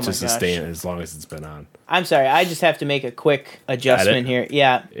be good to sustain it as long as it's been on. I'm sorry, I just have to make a quick adjustment here.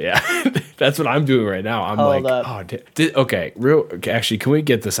 Yeah. That's what I'm doing right now. I'm Hold like, up. Okay, actually, can we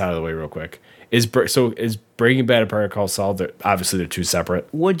get this out of the way real quick? Is Breaking Bad and Better Call Saul? Obviously, they're two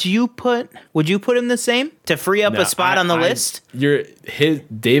separate. Would you put him the same to free up a spot on the list?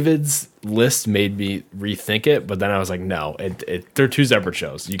 David's list made me rethink it, but then I was like, no, they're two separate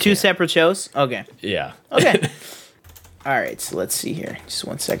shows. Two separate shows. Okay. Yeah. Okay. All right. So let's see here. Just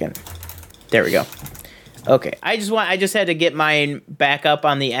 1 second. There we go. Okay. I just had to get mine back up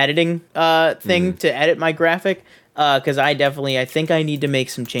on the editing thing to edit my graphic. Because I think I need to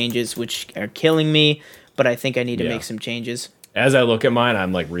make some changes, which are killing me, but I think I need to make some changes. As I look at mine,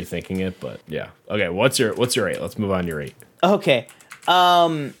 I'm like rethinking it, but yeah. Okay, what's your 8? Let's move on to your 8. Okay.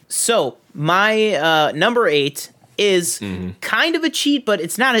 So my number 8 is kind of a cheat, but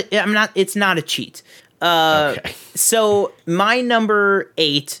it's not a cheat. Okay. So my number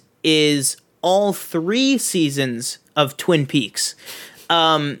 8 is all 3 seasons of Twin Peaks.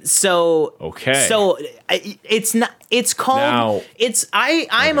 Okay. So it's not. It's called.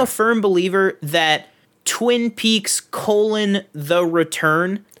 I'm a firm believer that Twin Peaks: The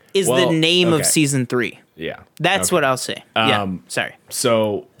Return is the name of season 3. Yeah, that's what I'll say. Sorry.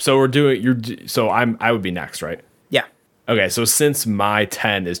 So we're doing. I would be next, right? Yeah. Okay. So since my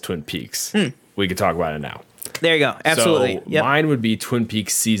 10 is Twin Peaks, we could talk about it now. There you go. Absolutely. So mine would be Twin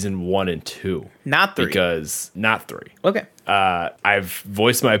Peaks season 1 and 2. Not 3. Not 3. Okay. I've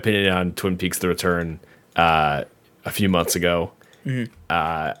voiced my opinion on Twin Peaks: The Return a few months ago.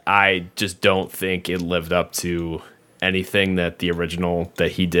 I just don't think it lived up to anything that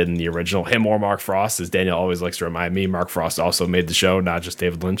he did in the original. Him or Mark Frost, as Daniel always likes to remind me. Mark Frost also made the show, not just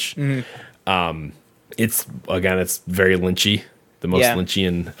David Lynch. It's very Lynchy, the most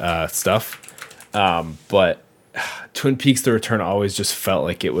Lynchian stuff. But Twin Peaks: The Return always just felt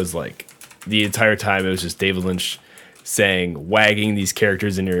like it was like the entire time it was just David Lynch wagging these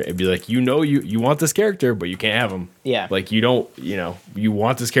characters in your, it'd be like, you want this character, but you can't have him. Yeah. Like you don't, you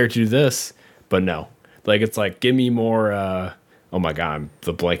want this character to do this, but no. Like it's like, give me more, oh my God, I'm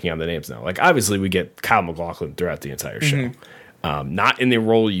blanking on the names now. Like obviously we get Kyle MacLachlan throughout the entire show. Not in the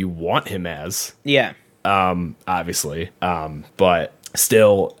role you want him as. Yeah. Obviously. But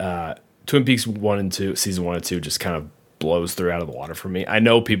still, Twin Peaks 1 and 2, season 1 and 2 just kind of blows through out of the water for me. I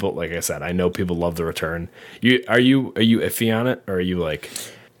know people, like I said, love The Return. Are you iffy on it, or are you like?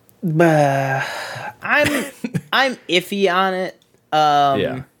 I'm iffy on it.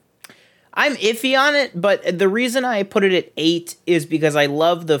 I'm iffy on it, but the reason I put it at 8 is because I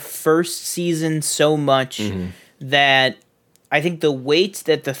love the first season so much that I think the weight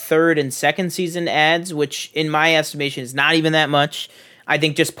that the third and second season adds, which in my estimation is not even that much, I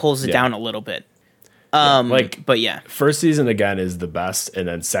think just pulls it down a little bit. But yeah, first season again is the best, and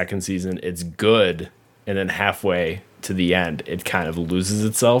then second season it's good, and then halfway to the end, it kind of loses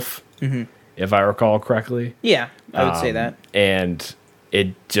itself, if I recall correctly. Yeah, I would say that. And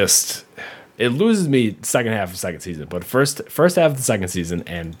it loses me second half of the second season. But first half of the second season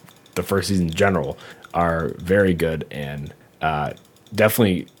and the first season in general are very good and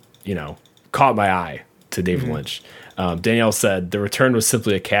definitely, caught my eye to David Lynch. Danielle said, the return was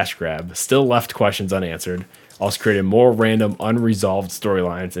simply a cash grab, still left questions unanswered, also created more random, unresolved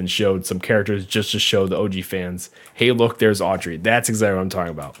storylines, and showed some characters just to show the OG fans, hey, look, there's Audrey. That's exactly what I'm talking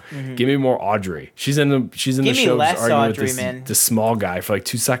about. Give me more Audrey. She's in the show just arguing Audrey, with this small guy for like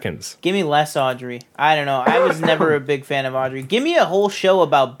 2 seconds. Give me less Audrey. I don't know. I was never a big fan of Audrey. Give me a whole show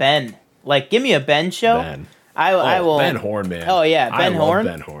about Ben. Like, give me a Ben show. Ben. I will. Ben Horn, man. Oh yeah, Ben Horn.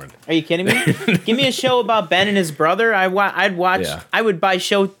 Ben Horn. Are you kidding me? Give me a show about Ben and his brother. I'd watch. Yeah. I would buy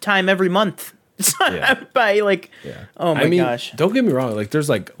Showtime every month. I would buy Oh my gosh. Don't get me wrong. Like there's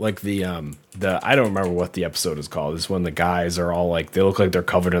like the I don't remember what the episode is called. It's when the guys are all like they look like they're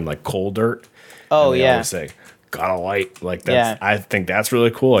covered in like coal dirt. Oh and they yeah. always say got a light like that's. Yeah. I think that's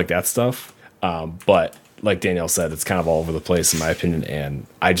really cool. Like that stuff. But like Danielle said, it's kind of all over the place in my opinion, and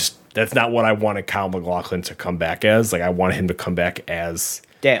that's not what I wanted Kyle MacLachlan to come back as. Like I wanted him to come back as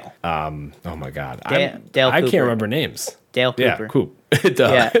Dale. Oh my god. Dale I Cooper. can't remember names. Dale Cooper. Yeah, Coop.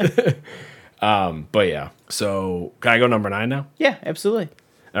 Yeah. But yeah. So can I go number 9 now? Yeah, absolutely.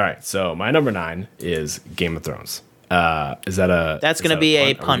 All right. So my number 9 is Game of Thrones. Is that a? That's going to be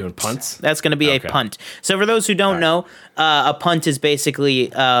a punt. Are we doing punts? That's going to be a punt. So for those who don't know, a punt is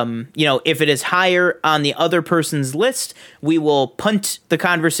basically, if it is higher on the other person's list, we will punt the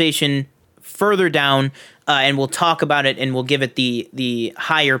conversation further down, and we'll talk about it, and we'll give it the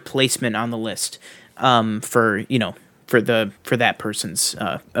higher placement on the list, for that person's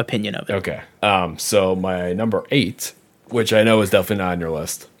opinion of it. Okay. So my number 8, which I know is definitely not on your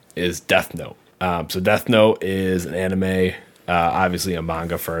list, is Death Note. So Death Note is an anime, obviously a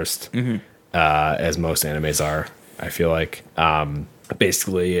manga first, as most animes are, I feel like.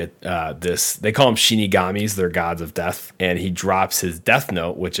 Basically, they call them Shinigamis, they're gods of death, and he drops his Death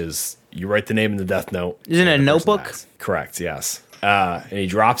Note, which is, you write the name in the Death Note. Isn't it a notebook? Correct, yes. And he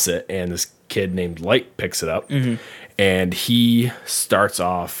drops it, and this kid named Light picks it up, and he starts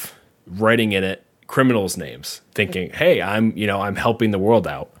off writing in it criminals' names, thinking, hey, I'm helping the world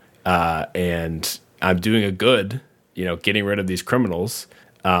out. And I'm doing a good, getting rid of these criminals.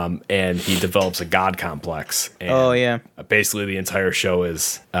 And he develops a god complex. And basically the entire show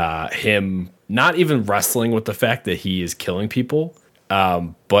is him not even wrestling with the fact that he is killing people,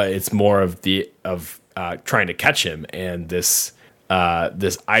 but it's more of trying to catch him and this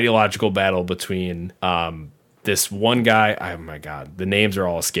ideological battle between this one guy. Oh my god, the names are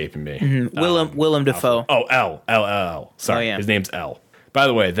all escaping me. Willem Dafoe. L. Sorry, his name's L. By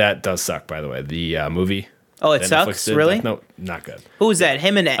the way, that does suck. By the way, the movie. Oh, it sucks. Really? No, not good. Who was that?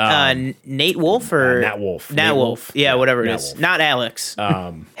 Him and Nate Wolf or Nat Wolf? Nat Wolf. Yeah, whatever it is. Wolf. Not Alex.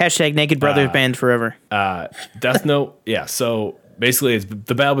 Hashtag Naked Brothers Band forever. Death Note. Yeah. So basically, it's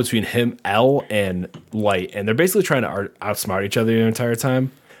the battle between him, L, and Light, and they're basically trying to outsmart each other the entire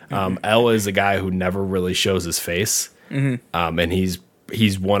time. L is a guy who never really shows his face, and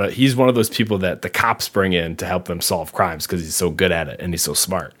he's one of those people that the cops bring in to help them solve crimes because he's so good at it and he's so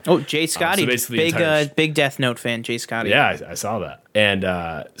smart. Oh, Jay Scotty, big Death Note fan, Jay Scotty. Yeah, I saw that. And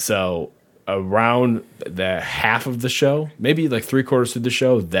so around the half of the show, maybe like 3/4 through the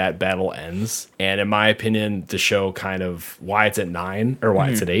show, that battle ends. And in my opinion, the show kind of why it's at 9 or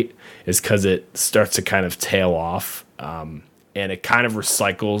why it's at 8 is because it starts to kind of tail off, and it kind of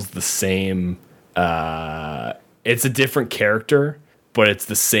recycles the same. It's a different character. But it's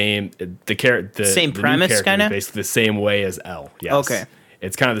the same. The same premise, kind of basically the same way as L. Yes. Okay.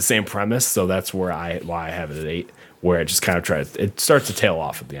 It's kind of the same premise, so that's why I have it at 8. Where it just kind of it starts to tail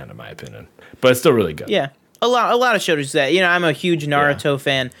off at the end, in my opinion. But it's still really good. Yeah, a lot of shows that I'm a huge Naruto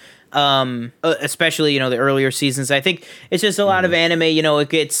fan. Especially the earlier seasons. I think it's just a lot of anime.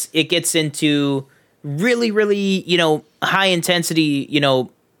 It gets into really high intensity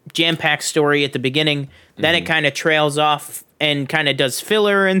jam-packed story at the beginning. Then it kind of trails off and kind of does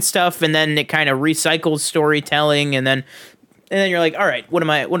filler and stuff, and then it kind of recycles storytelling, and then you're like, all right, what am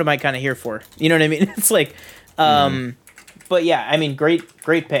I kind of here for? You know what I mean? It's like, but yeah, I mean, great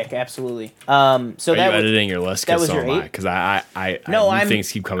pick, absolutely. So are you editing your list? That was your 8. Because I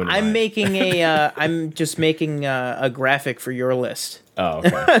things keep coming. I'm just making a graphic for your list. Oh,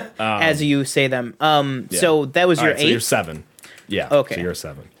 okay. As you say them. So that was your 8. So you're 7. Yeah. Okay. So you're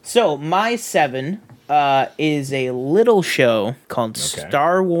 7. So my 7. Is a little show called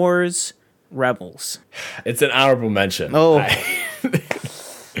Star Wars Rebels. It's an honorable mention. Oh,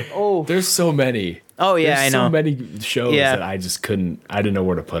 there's so many. Oh yeah, There's I know. so many shows that I just couldn't. I didn't know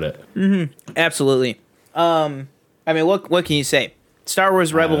where to put it. Absolutely. I mean, what can you say? Star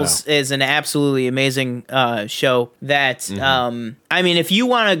Wars Rebels is an absolutely amazing show that, I mean, if you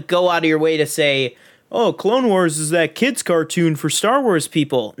want to go out of your way to say, oh, Clone Wars is that kids cartoon for Star Wars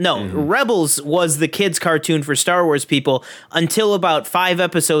people. No, Rebels was the kids cartoon for Star Wars people until about 5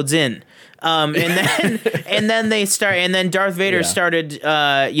 episodes in. And then and then Darth Vader started,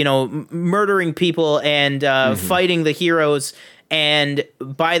 murdering people and fighting the heroes. And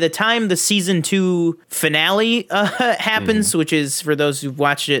by the time the season 2 finale happens, which is, for those who've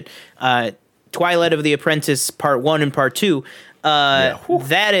watched it, Twilight of the Apprentice Part 1 and Part 2,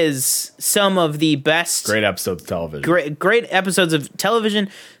 that is some of the best... Great episodes of television. Great episodes of television.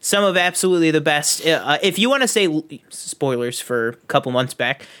 Some of absolutely the best. If you want to say... Spoilers for a couple months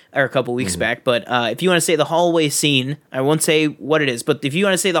back, or a couple weeks back, but if you want to say the hallway scene, I won't say what it is, but if you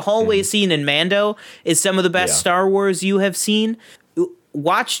want to say the hallway scene in Mando is some of the best Star Wars you have seen...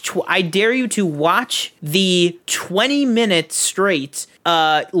 I dare you to watch the 20-minute straight,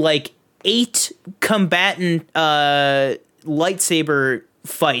 8 combatant lightsaber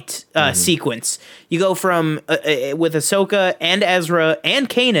fight sequence. You go from with Ahsoka and Ezra and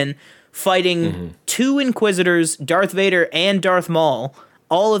Kanan fighting 2 Inquisitors, Darth Vader and Darth Maul,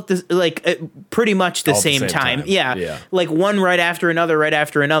 all at the pretty much the same time. Yeah, like one right after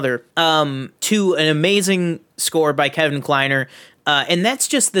another. To an amazing score by Kevin Kleiner, and that's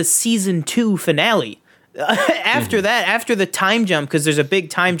just the season 2 finale. After that, after the time jump, because there's a big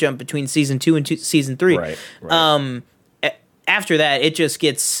time jump between season 2 and season 3. Right. After that, it just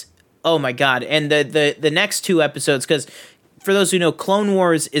gets, oh my god! And the next 2 episodes, because for those who know, Clone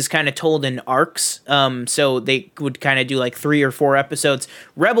Wars is kind of told in arcs, so they would kind of do like 3 or 4 episodes.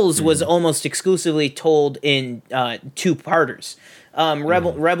 Rebels was almost exclusively told in 2-parters.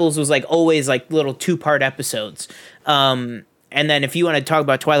 Rebels was like always like little 2-part episodes. And then if you want to talk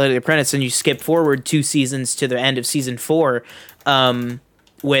about Twilight of the Apprentice, then you skip forward 2 seasons to the end of season 4,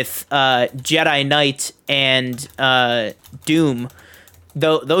 with Jedi Knight and Doom.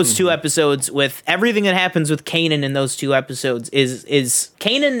 Those 2 episodes, with everything that happens with Kanan in those 2 episodes, is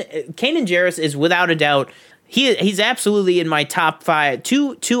Kanan Jarrus is without a doubt, he's absolutely in my top 5.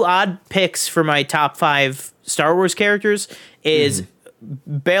 Two odd picks for my top 5 Star Wars characters is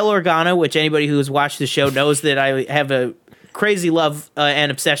Bail Organa, which anybody who has watched the show knows that I have a crazy love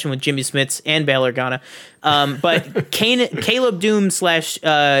and obsession with Jimmy Smits and Bail Organa. But Caleb Doom slash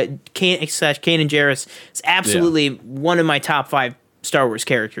Kanan Jarrus is absolutely one of my top 5 Star Wars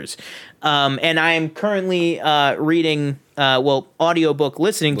characters. And I am currently reading, audiobook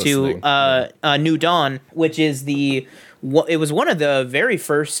listening to New Dawn, which is it was one of the very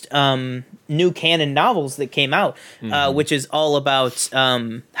first new canon novels that came out, which is all about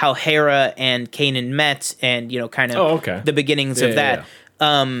how Hera and Kanan met, and the beginnings of that.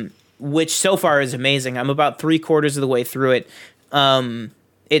 Which so far is amazing. I'm about 3/4 of the way through it.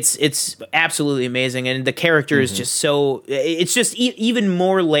 It's absolutely amazing, and the character is just so. It's just even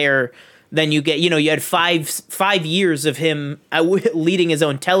more layer than you get. You had 5 years of him leading his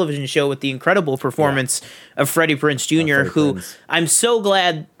own television show with the incredible performance of Freddie Prinze Jr., who I'm so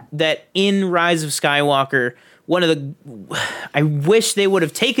glad that in Rise of Skywalker, I wish they would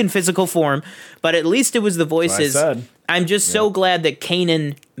have taken physical form, but at least it was the voices. I'm just so glad that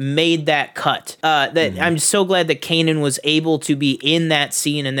Kanan made that cut. I'm so glad that Kanan was able to be in that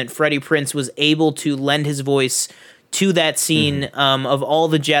scene, and that Freddie Prinze was able to lend his voice to that scene of all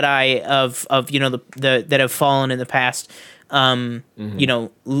the Jedi that have fallen in the past.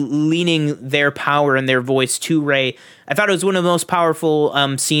 Leaning their power and their voice to Rey. I thought it was one of the most powerful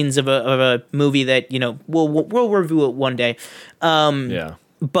scenes of a movie that we'll review it one day.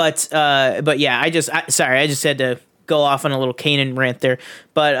 But yeah, I just had to go off on a little Kanan rant there.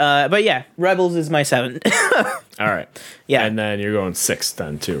 But yeah, Rebels is my 7. All right. Yeah, and then you're going 6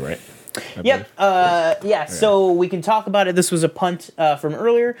 then too, right? Yep. Yeah. So we can talk about it. This was a punt from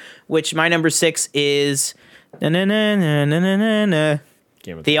earlier, which my number 6 is. The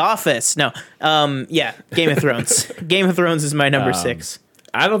Office. No. Yeah, Game of Thrones. Game of Thrones is my number 6.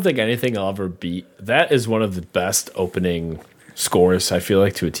 I don't think anything will ever beat. That is one of the best opening scores, I feel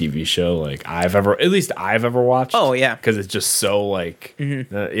like, to a TV show like I've ever watched. Oh yeah, because it's just so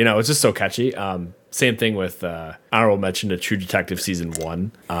it's just so catchy. Same thing with honorable mention to True Detective season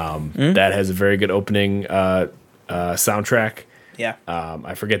 1. That has a very good opening soundtrack. Yeah.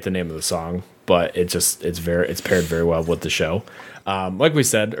 I forget the name of the song, but it's paired very well with the show. Like we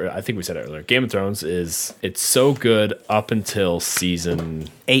said, or I think we said it earlier, Game of Thrones it's so good up until season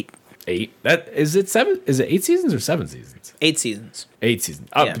 8. 8. That is it 7? Is it 8 seasons or 7 seasons? 8 seasons. 8 seasons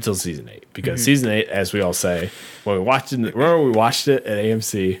up until season 8, because season 8, as we all say, when we watched it, remember we watched it at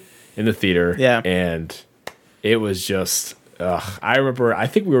AMC in the theater, and it was just I remember, I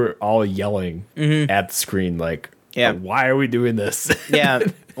think we were all yelling at the screen like, why are we doing this?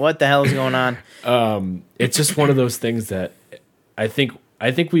 What the hell is going on? It's just one of those things that I think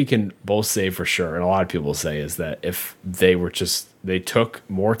we can both say for sure, and a lot of people say, is that if they took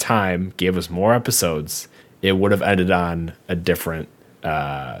more time, gave us more episodes, it would have ended on a different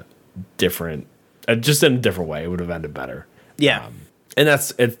just in a different way. It would have ended better. And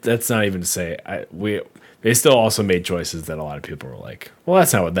that's not even to say they still also made choices that a lot of people were like, well,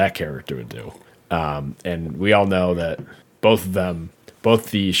 that's not what that character would do. And we all know that both the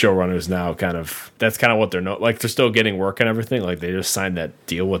showrunners now that's kind of what they're like, they're still getting work and everything. Like, they just signed that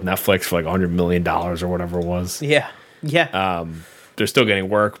deal with Netflix for like $100 million or whatever it was. They're still getting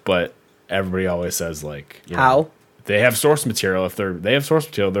work, but everybody always says, like, how they have source material. If they have source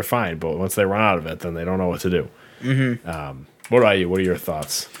material, they're fine. But once they run out of it, then they don't know what to do. What about you? What are your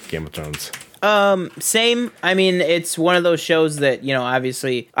thoughts? Game of Thrones. Same. I mean, it's one of those shows that,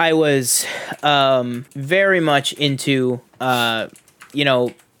 obviously I was very much into. I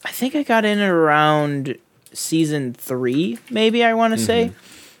think I got in around season 3, maybe, I want to say.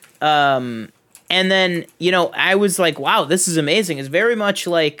 And then, I was like, wow, this is amazing. It's very much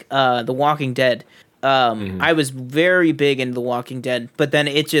like The Walking Dead. I was very big into The Walking Dead, but then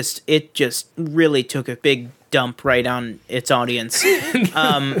it just really took a big dump right on its audience.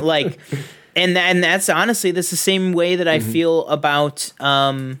 And that's honestly, this is the same way that I feel about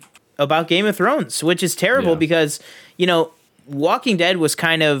Game of Thrones, which is terrible because, Walking Dead was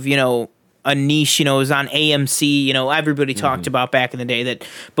kind of, a niche, it was on AMC, everybody talked about back in the day that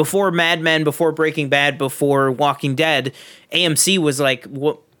before Mad Men, before Breaking Bad, before Walking Dead, AMC was like,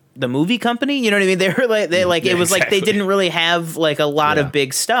 what, the movie company? You know what I mean? They were like, it was like, they didn't really have like a lot of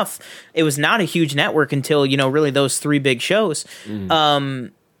big stuff. It was not a huge network until, really those 3 big shows.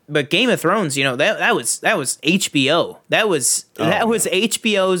 But Game of Thrones, that was HBO. That was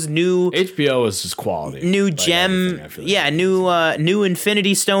HBO's new. HBO is just quality. New gem, new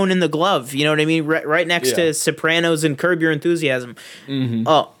Infinity Stone in the glove. You know what I mean? Right next to Sopranos and Curb Your Enthusiasm.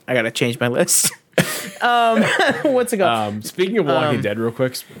 Oh, I gotta change my list. What's it called? Speaking of Walking Dead, real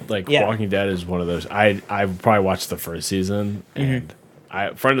quick, Walking Dead is one of those. I probably watched the first season, and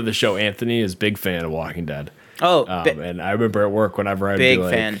friend of the show Anthony is a big fan of Walking Dead. And I remember at work, whenever I'd be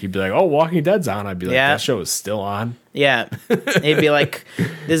like, fan. He'd be like, "Oh, Walking Dead's on." I'd be like, "That show is still on." Yeah, he'd be like,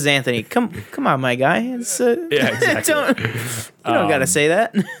 "This is Anthony. Come on, my guy. It's, exactly. you don't gotta say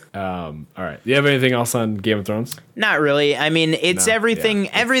that." All right. Do you have anything else on Game of Thrones? Not really. I mean, it's everything.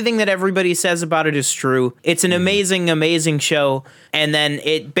 Yeah. Everything that everybody says about it is true. It's an amazing, amazing show. And then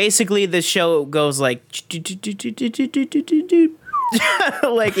the show goes like.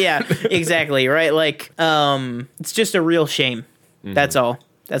 Like, yeah, exactly, right? Like, it's just a real shame. That's all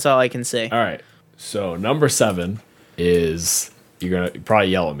I can say. All right, so number 7 is, you're gonna probably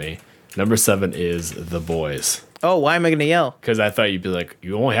yell at me, number 7 is The Boys. Oh, why am I gonna yell? Because I thought you'd be like,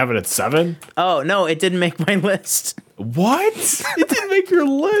 you only have it at 7? Oh no, it didn't make my list. What? It didn't make your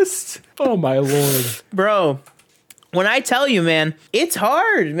list? Oh my lord, bro. When I tell you, man, it's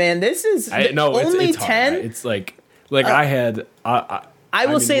hard, man. This is only 10. It's like I had. I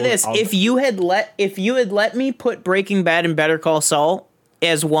will say this: if you had let me put Breaking Bad and Better Call Saul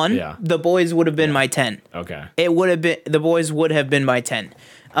as 1, The Boys would have been my 10. Okay, it would have been, The Boys would have been my 10.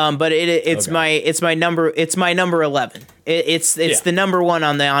 But it's my number 11. It's the number 1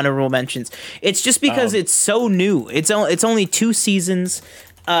 on the honorable mentions. It's just because it's so new. It's only 2 seasons.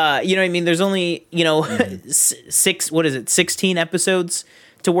 You know what I mean? There's only 16 episodes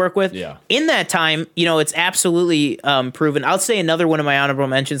to work with. Yeah. In that time, it's absolutely proven. I'll say another one of my honorable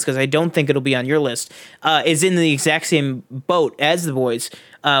mentions, because I don't think it'll be on your list, is in the exact same boat as The Boys,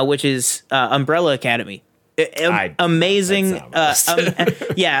 which is Umbrella Academy. Amazing.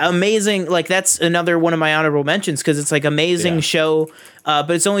 Amazing. Like, that's another one of my honorable mentions, because it's like amazing show,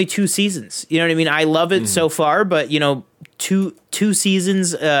 but it's only 2 seasons. You know what I mean? I love it so far, but two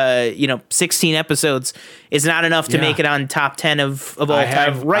seasons, 16 episodes is not enough to make it on top 10 of all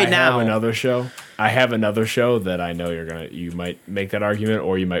time right now. I have another show that I know you might make that argument,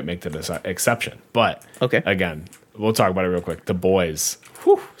 or you might make the exception. But again, we'll talk about it real quick. The Boys.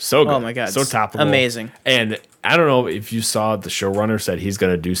 Whew, so good. Oh my god. So topical. Amazing. And I don't know if you saw, the showrunner said he's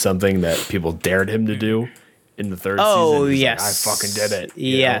going to do something that people dared him to do in the 3rd season. Oh, yes. Like, I fucking did it.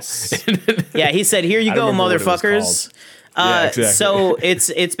 Yes. Yeah, he said, "Here you go, motherfuckers." Exactly. So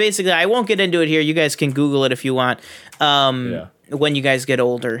it's basically, I won't get into it here. You guys can Google it if you want. when you guys get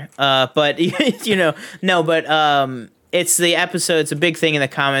older. But it's the episode. It's a big thing in the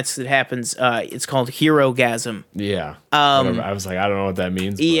comics that happens. It's called Hero-gasm. Yeah. I was like, I don't know what that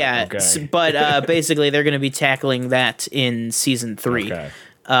means. But Yeah, okay. but basically they're going to be tackling that in season 3. Okay.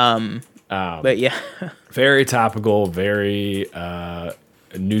 But yeah, Very topical. Very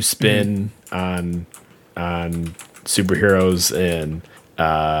new spin on superheroes, and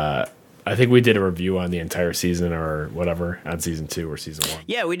I think we did a review on the entire season or whatever on season 2 or season 1.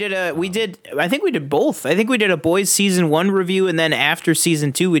 yeah, we did. I think we did both. I think we did a Boys season 1 review, and then after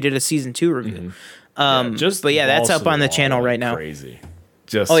season 2, we did a season 2 review. But yeah, that's up on the channel right now. Crazy,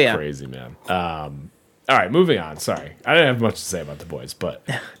 just yeah. crazy, man. All right, moving on. Sorry, I didn't have much to say about the Boys, but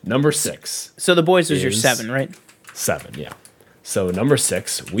number 6. So the Boys was your is 7, right? 7, yeah. So number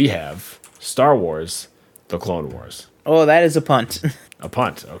 6, we have Star Wars: The Clone Wars. Oh, that is a punt. A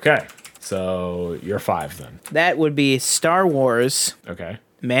punt. Okay. So you're 5 then. That would be Star Wars, Okay.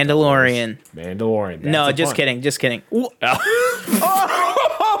 Mandalorian. Mandalorian. No, That's a just punt. kidding. Just kidding.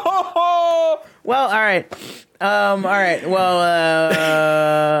 Well, all right. All right. Well,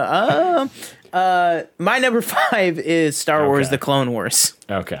 my number 5 is Star Wars: Okay. The Clone Wars.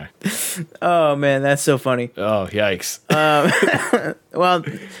 Okay. Oh man, that's so funny. Oh, yikes. Well,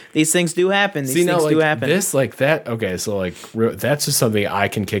 these things do happen. These things do happen. This, like that. Okay, so like that's just something I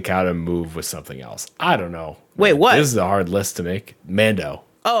can kick out and move with something else. I don't know. Wait, what? This is a hard list to make. Mando.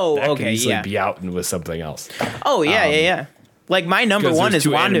 Oh, That okay, can easily yeah. be out and with something else. Oh, yeah. Like my number 'Cause 1 there's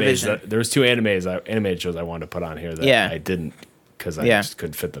is two WandaVision. There's 2 animated shows I wanted to put on here that Yeah. I didn't because I Yeah. just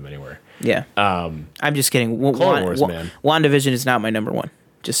couldn't fit them anywhere. Yeah. I'm just kidding. Clone Wars, man. WandaVision is not my number 1.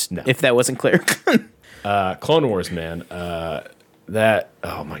 Just if that wasn't clear. Clone Wars, man. That,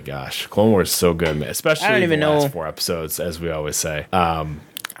 oh my gosh, Clone Wars is so good, man. Especially I don't even the last know. 4 episodes, as we always say. I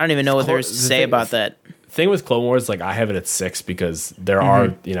don't even know what there's to say about that. Thing with Clone Wars, like I have it at 6 because there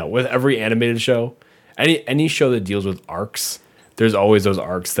are, with every animated show, any show that deals with arcs, there's always those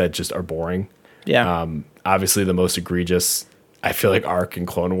arcs that just are boring. Yeah. Obviously, the most egregious, I feel like, arc in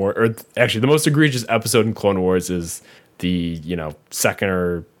Clone Wars, or actually the most egregious episode in Clone Wars is the second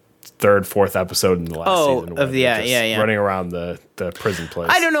or third, fourth episode in the last season. where they're just running around the prison place.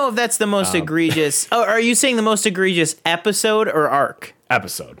 I don't know if that's the most egregious. Oh, are you saying the most egregious episode or arc?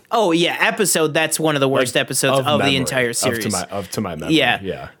 Episode. Oh yeah, episode. That's one of the worst episodes of memory, the entire series. To my memory.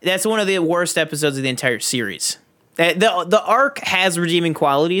 Yeah, that's one of the worst episodes of the entire series. The arc has redeeming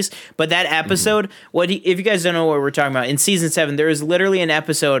qualities, but that episode, if you guys don't know what we're talking about, in season 7, there is literally an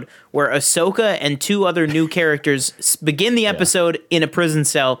episode where Ahsoka and 2 other new characters begin the episode in a prison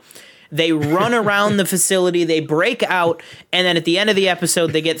cell. They run around the facility, they break out, and then at the end of the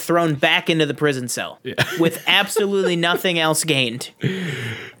episode, they get thrown back into the prison cell with absolutely nothing else gained.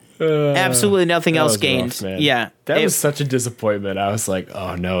 Absolutely nothing else gained. Rough, man. Yeah. That was such a disappointment. I was like,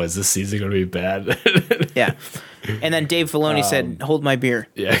 oh no, is this season going to be bad? Yeah. And then Dave Filoni said, hold my beer.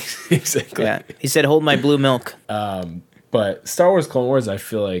 Yeah, exactly. Yeah. He said, hold my blue milk. But Star Wars Clone Wars, I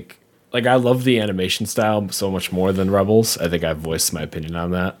feel like I love the animation style so much more than Rebels. I think I've voiced my opinion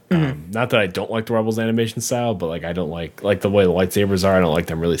on that. Not that I don't like the Rebels animation style, but I don't like the way the lightsabers are. I don't like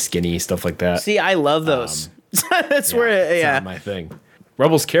them really skinny, stuff like that. See, I love those. That's where, It's not my thing.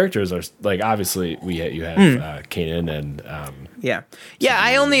 Rebels characters are obviously you have Kanan and Yeah.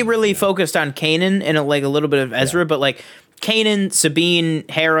 I only really focused on Kanan and a little bit of Ezra, but Kanan, Sabine,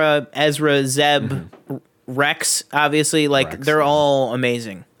 Hera, Ezra, Zeb, Rex, obviously, they're all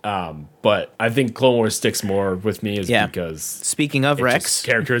amazing. But I think Clone Wars sticks more with me because speaking of Rex,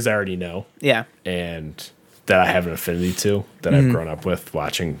 characters I already know. Yeah. And that I have an affinity to, that I've grown up with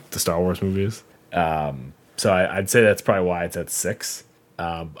watching the Star Wars movies. So I'd say that's probably why it's at 6.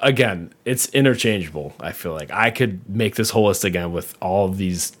 Again, it's interchangeable. I feel like I could make this whole list again with all of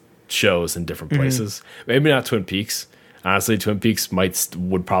these shows in different places. Maybe not Twin Peaks. Honestly, Twin Peaks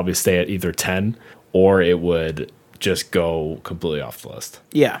would probably stay at either 10 or it would just go completely off the list.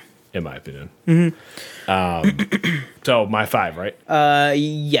 Yeah. In my opinion. So my 5, right?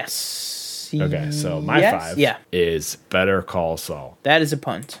 Yes. Okay, so my 5 is Better Call Saul. That is a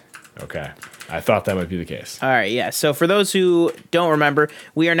punt. Okay. I thought that might be the case. All right, yeah. So for those who don't remember,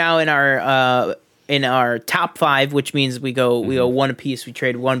 we are now in our top 5, which means we go one apiece. We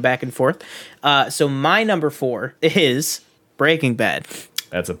trade one back and forth. So my number 4 is Breaking Bad.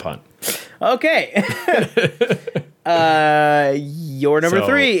 That's a punt. Okay. Your number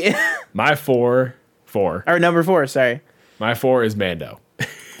 3. My 4. Or number 4, sorry. My 4 is Mando.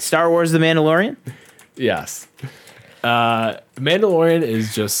 Star Wars: The Mandalorian? Yes. Mandalorian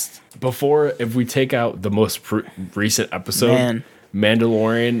is just, if we take out the most recent episode,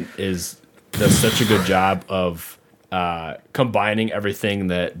 Mandalorian does such a good job of combining everything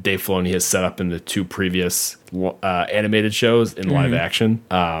that Dave Filoni has set up in the 2 previous animated shows in live action.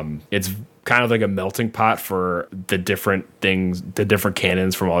 It's kind of like a melting pot for the different things, the different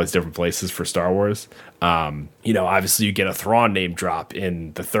canons from all these different places for Star Wars. Obviously you get a Thrawn name drop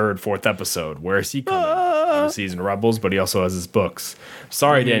in the 3rd, 4th episode. Where is he coming? Obviously he's in Rebels, but he also has his books.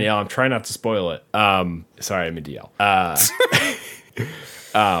 Sorry, Danielle, I'm trying not to spoil it. Sorry, I mean to yell.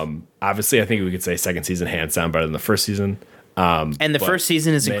 Obviously I think we could say 2nd season hands down better than the 1st season. And the first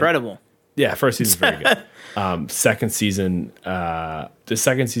season is incredible. Yeah, first season's very good. Second season, the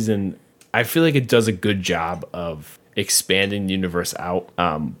 2nd season, I feel like it does a good job of expanding the universe out,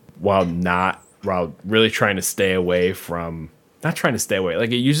 while really trying to stay away from, not trying to stay away.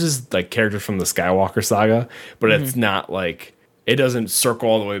 Like, it uses like characters from the Skywalker saga, but it's not like, it doesn't circle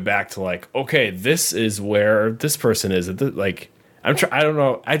all the way back to like, okay, this is where this person is. Like, I don't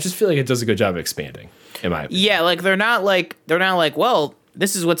know. I just feel like it does a good job of expanding. In my opinion. Yeah, like they're not like, well,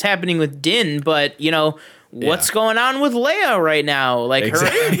 this is what's happening with Din, but what's going on with Leia right now? Like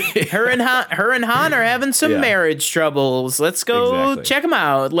her and Han are having some marriage troubles. Let's go check them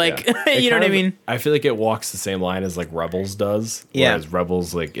out. Like, you know what I mean? I feel like it walks the same line as like Rebels does. Whereas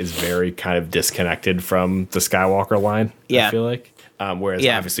Rebels like is very kind of disconnected from the Skywalker line. Yeah. I feel like. Whereas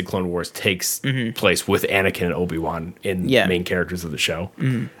obviously Clone Wars takes place with Anakin and Obi-Wan in main characters of the show.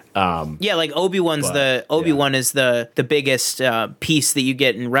 Like Obi-One is the biggest piece that you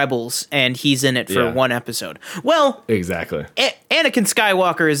get in Rebels, and he's in it for 1 episode. Well, exactly. Anakin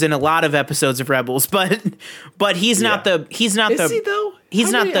Skywalker is in a lot of episodes of Rebels, but he's not the Is he though?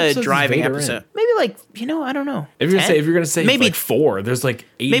 He's not the driving episode. Maybe like I don't know. If you're gonna say maybe like 4, there's like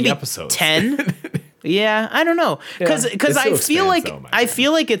 80 episodes. 10. Yeah, I don't know, because I feel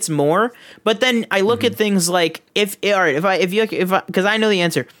like it's more, but then I look at things like because I know the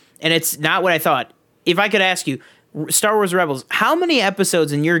answer, and it's not what I thought. If I could ask you, Star Wars Rebels, how many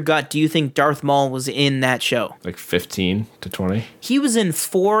episodes in your gut do you think Darth Maul was in that show? Like 15 to 20. He was in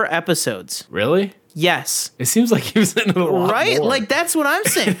 4 episodes. Really? Yes. It seems like he was in a lot right? more. Like, that's what I'm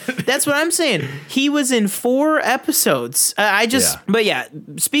saying. That's what I'm saying. He was in 4 episodes. But yeah,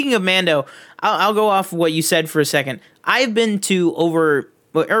 speaking of Mando, I'll go off what you said for a second. I've been to over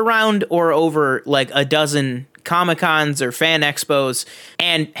like a dozen Comic-Cons or fan expos,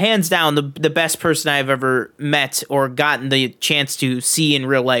 and hands down the best person I've ever met or gotten the chance to see in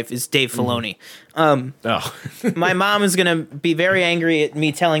real life is Dave Filoni. My mom is gonna be very angry at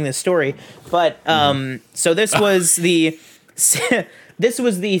me telling this story, but so this was the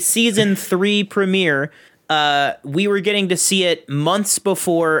season 3 premiere. We were getting to see it months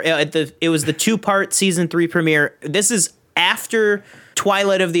before it was the 2-part season 3 premiere. This is after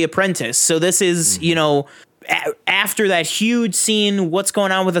Twilight of the Apprentice, so this is after that huge scene. What's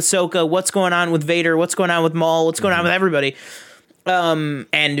going on with Ahsoka? What's going on with Vader? What's going on with Maul? What's going on with everybody?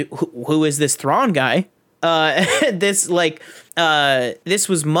 And who is this Thrawn guy? This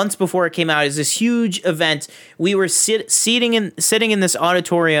was months before it came out. It's this huge event. We were sitting in this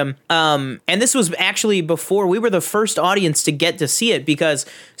auditorium. And this was actually before we were the first audience to get to see it, because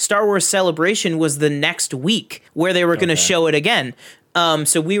Star Wars Celebration was the next week where they were going to show it again.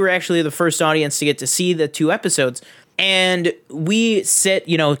 So we were actually the first audience to get to see the 2 episodes. And we sit,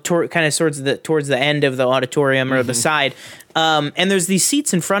 kind of towards the end of the auditorium or the side. And there's these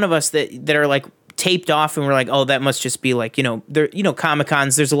seats in front of us that are like taped off, and we're like, oh, that must just be like, there,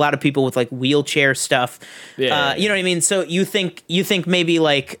 Comic-Cons, there's a lot of people with like wheelchair stuff. You know what I mean? So you think maybe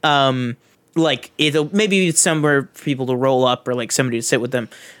like maybe it's somewhere for people to roll up or like somebody to sit with them.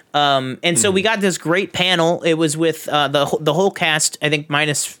 And so we got this great panel. It was with the whole cast, I think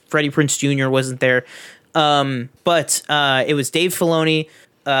minus Freddie Prinze Jr. wasn't there. But it was Dave Filoni,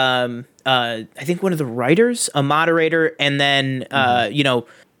 I think one of the writers, a moderator, and then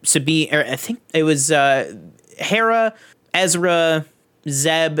Sabine, or I think it was Hera, Ezra,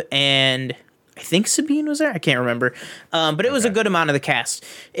 Zeb, and I think Sabine was there. I can't remember. But it was a good amount of the cast.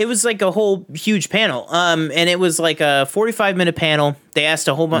 It was like a whole huge panel. And it was like a 45-minute panel. They asked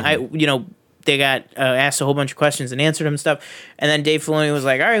a whole bunch, they got asked a whole bunch of questions and answered them and stuff. And then Dave Filoni was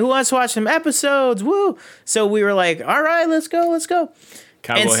like, all right, who wants to watch some episodes? Woo. So we were like, all right, let's go.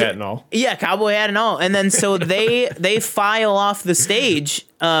 Cowboy hat and all. Yeah, cowboy hat and all. And then so they file off the stage.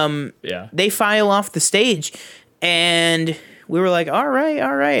 They file off the stage. And we were like, all right.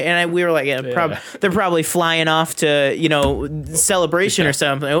 And we were like, they're probably flying off to, Celebration or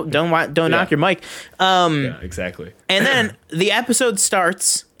something. Oh, don't knock your mic. Yeah, exactly. And then the episode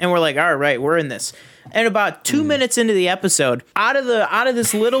starts, and we're like, all right, we're in this. And about 2 minutes into the episode, out of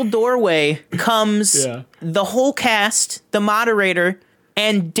this little doorway comes the whole cast, the moderator,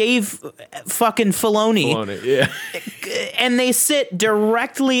 and Dave fucking Filoni. Yeah. And they sit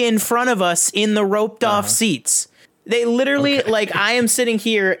directly in front of us in the roped off seats. They literally, like, I am sitting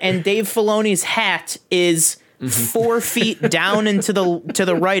here and Dave Filoni's hat is 4 feet down and to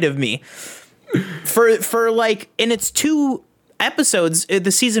the right of me. For like, and it's 2 episodes,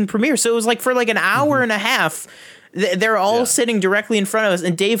 the season premiere. So it was like for like an hour and a half, they're all sitting directly in front of us,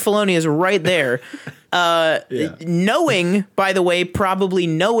 and Dave Filoni is right there. Knowing, by the way, probably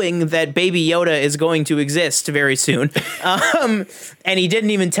knowing that Baby Yoda is going to exist very soon. And he didn't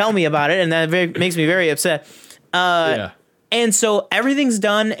even tell me about it, and that makes me very upset. And so everything's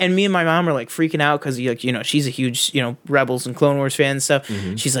done, and me and my mom are like freaking out because, like, you know, she's a huge, you know, Rebels and Clone Wars fan and stuff.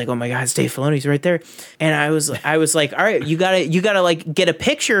 She's like, "Oh my God, it's Dave Filoni's right there." And I was like, "All right, you gotta like get a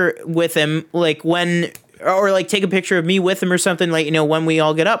picture with him, like when, or like take a picture of me with him or something, like, you know, when we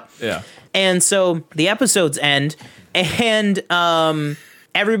all get up." Yeah. And so the episodes end, and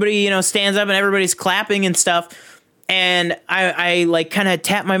everybody, you know, stands up and everybody's clapping and stuff. And I like kind of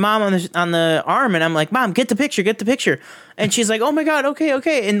tap my mom on the arm, and I'm like, "Mom, get the picture. And she's like, "Oh my God,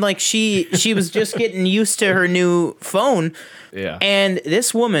 okay." And like she was just getting used to her new phone. Yeah. And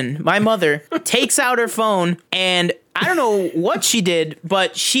this woman, my mother, takes out her phone, and I don't know what she did,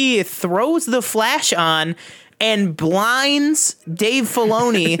 but she throws the flash on and blinds Dave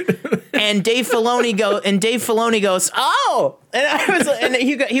Filoni, and Dave Filoni goes, "Oh!" And I was, and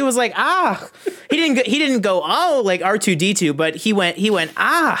he was like, "Ah!" He didn't go, "Oh," like R2-D2, but he went,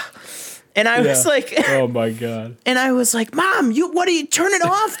 "Ah!" And I was like, "Oh my God!" And I was like, "Mom, what do you turn it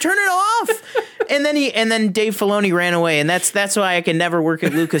off?" And then Dave Filoni ran away, and that's why I could never work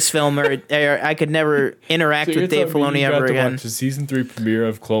at Lucasfilm, or I could never interact with Dave Filoni ever again. Watch the season 3 premiere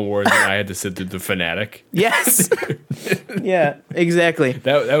of Clone Wars, and I had to sit through the Fanatic. Yes. Yeah, exactly.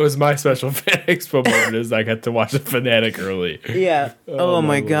 That was my special Fan Expo moment. Is I got to watch the Fanatic early. Yeah. Oh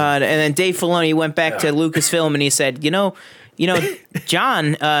my God. And then Dave Filoni went back to Lucasfilm, and he said, you know,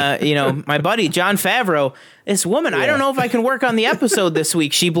 John, my buddy Jon Favreau, this woman, I don't know if I can work on the episode this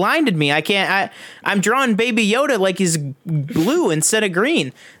week. She blinded me. I'm drawing Baby Yoda like he's blue instead of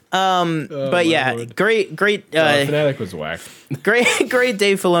green. But yeah, Lord. great. Fanatic was whack. Great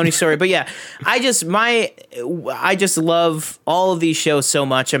Dave Filoni story. But yeah, I just love all of these shows so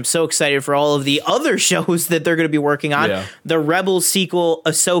much. I'm so excited for all of the other shows that they're going to be working on. Yeah. The Rebels sequel,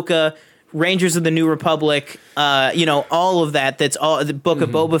 Ahsoka, Rangers of the New Republic, all of that. That's all the Book of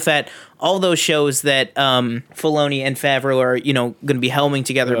Boba Fett. All those shows that Filoni and Favreau are, going to be helming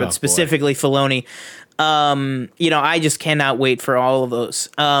together, but specifically Filoni. I just cannot wait for all of those.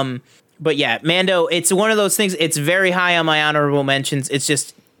 But yeah, Mando, it's one of those things. It's very high on my honorable mentions. It's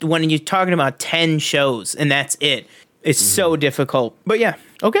just when you're talking about 10 shows and that's it, it's so difficult. But yeah,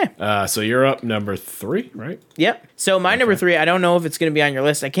 okay. So you're up number 3, right? Yep. So my number 3, I don't know if it's going to be on your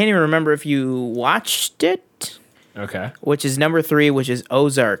list. I can't even remember if you watched it. Okay. Which is number 3, which is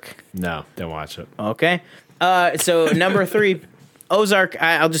Ozark. No, didn't watch it. Okay. So number 3, Ozark.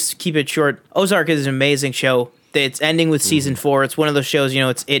 I'll just keep it short. Ozark is an amazing show. It's ending with season 4. It's one of those shows,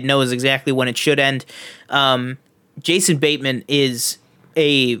 it knows exactly when it should end. Jason Bateman is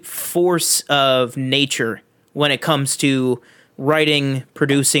a force of nature when it comes to writing,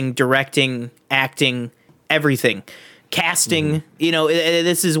 producing, directing, acting, everything, casting.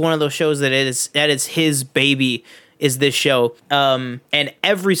 This is one of those shows that is his baby. Is this show, and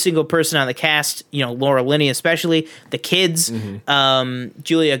every single person on the cast, Laura Linney especially, the kids,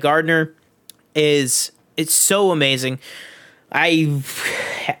 Julia Gardner, it's so amazing. I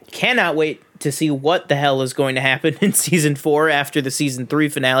cannot wait to see what the hell is going to happen in season 4 after the season 3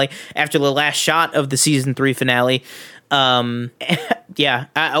 finale, after the last shot of the season 3 finale. Ozark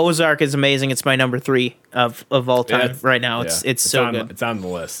is amazing. It's my number 3 of all time right now. It's so good. It's on the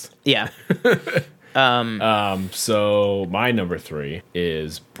list. Yeah. So my number 3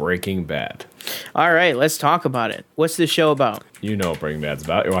 is Breaking Bad. All right, let's talk about it. What's this show about? You know what Breaking Bad's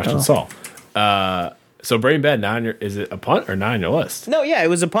about. You're watching Saul. So Breaking Bad, is it a punt or not on your list? No, yeah, it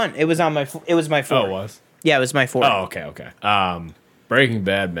was a punt. It was my 4. Oh, it was? Yeah, it was my 4. Oh, okay. Breaking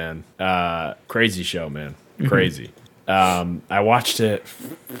Bad, man. Crazy show, man. Crazy. I watched it.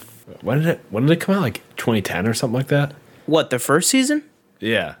 When did it come out? Like 2010 or something like that? What, the first season?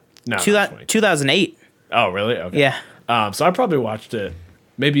 Yeah. No, 2008. Oh, really? Okay. Yeah. So I probably watched it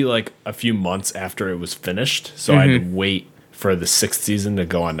maybe like a few months after it was finished. So I had to wait for the 6th season to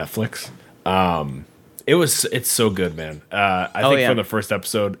go on Netflix. It's so good, man. I think from the first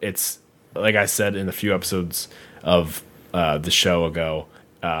episode, it's like I said in a few episodes of the show ago,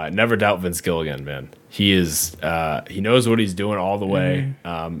 never doubt Vince Gilligan, man. He is he knows what he's doing all the way.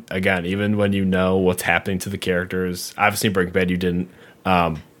 Again, even when you know what's happening to the characters, obviously Breaking Bad you didn't,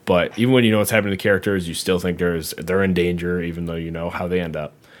 But even when you know what's happening to the characters, you still think they're in danger, even though you know how they end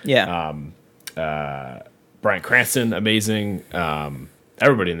up. Yeah. Bryan Cranston, amazing.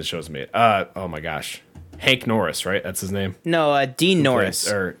 Everybody in the show's made. Oh my gosh, Hank Norris, right? That's his name. No, Dean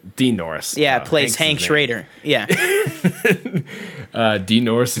Norris. Dean Norris. Yeah, plays Hank Schrader. Yeah. Dean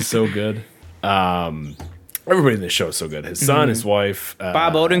Norris is so good. Everybody in the show is so good. His son, his wife,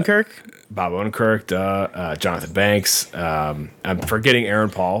 Bob Odenkirk. Jonathan Banks. I'm forgetting Aaron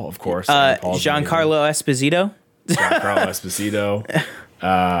Paul, of course. Giancarlo Esposito. Giancarlo Esposito.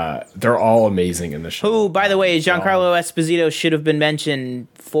 They're all amazing in the show. Who, by the way, Giancarlo Esposito should have been mentioned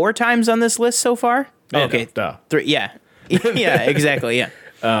 4 times on this list so far. Yeah, okay, no. 3. Yeah, yeah, exactly. Yeah.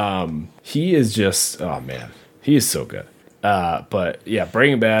 He is just, oh man, he is so good. But yeah,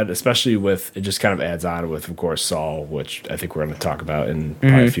 Breaking Bad, especially with, it just kind of adds on with, of course, Saul, which I think we're going to talk about in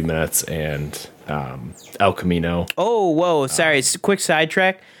probably a few minutes, and El Camino. Oh, whoa, sorry, quick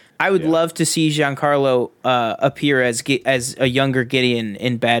sidetrack. I would love to see Giancarlo appear as a younger Gideon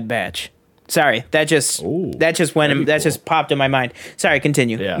in Bad Batch. Sorry, that just popped in my mind. Sorry,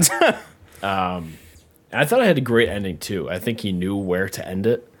 continue. Yeah. I thought I had a great ending too. I think he knew where to end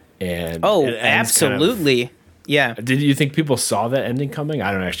it, and absolutely. Kind of, yeah. Did you think people saw that ending coming?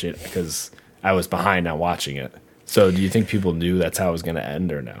 I don't actually, because I was behind on watching it. So do you think people knew that's how it was going to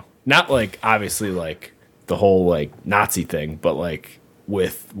end or no? Not like obviously like the whole like Nazi thing, but like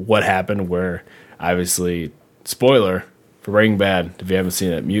with what happened where obviously, spoiler for Breaking Bad, if you haven't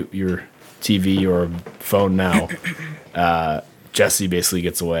seen it, mute your TV or phone now. Jesse basically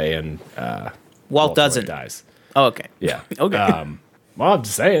gets away and Walt doesn't. Dies. Oh, okay. Yeah. Okay. Well, I'm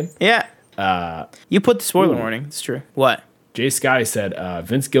just saying. Yeah. You put the spoiler warning. It's true. What? Jay Sky said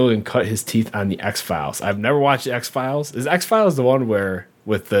Vince Gilligan cut his teeth on the X-Files. I've never watched the X-Files. Is X-Files the one where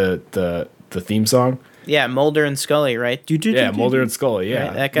with the theme song? Yeah, Mulder and Scully, right? Yeah, Mulder and Scully,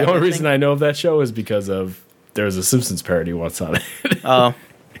 yeah. Right, the only reason I know of that show is because of there was a Simpsons parody once on it. Oh.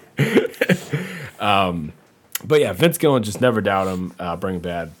 But yeah, Vince Gilligan, just never doubt him. Breaking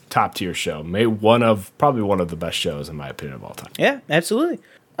Bad, top tier show. Probably one of the best shows in my opinion of all time. Yeah, absolutely.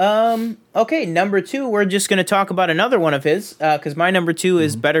 Okay, number 2, we're just going to talk about another one of his, because my number 2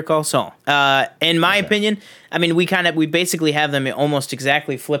 is Better Call Saul. In my opinion, I mean, we basically have them almost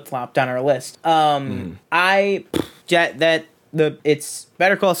exactly flip-flopped on our list. It's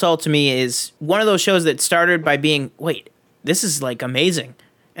Better Call Saul to me is one of those shows that started by being, wait, this is like amazing.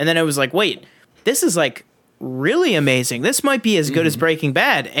 And then it was like, wait, this is like really amazing. This might be as good as Breaking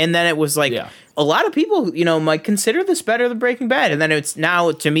Bad. And then it was like, a lot of people, might consider this better than Breaking Bad. And then it's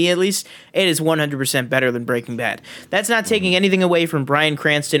now, to me at least, it is 100% better than Breaking Bad. That's not taking anything away from Bryan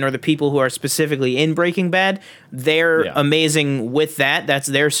Cranston or the people who are specifically in Breaking Bad. They're amazing with that. That's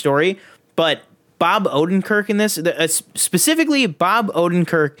their story. But Bob Odenkirk in this, specifically Bob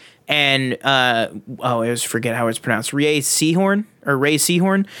Odenkirk and, I always forget how it's pronounced, Ray Seahorn,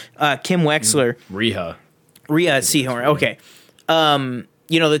 Kim Wexler. Rhea Seahorn, okay.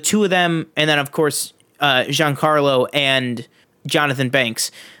 The two of them, and then of course Giancarlo and Jonathan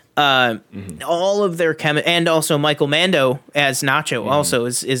Banks, all of their and also Michael Mando as Nacho also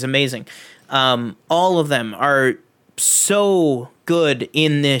is amazing. All of them are so good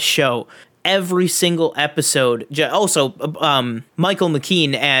in this show. Every single episode. Also, Michael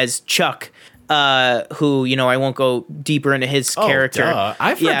McKean as Chuck. Who, I won't go deeper into his character. Duh.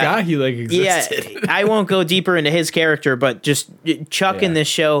 I forgot he existed. Yeah, I won't go deeper into his character, but just Chuck in this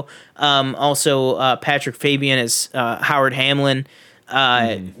show. Also, Patrick Fabian as Howard Hamlin.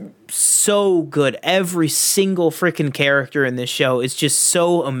 So good. Every single freaking character in this show is just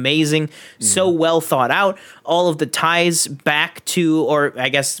so amazing, so well thought out. All of the ties back to, or I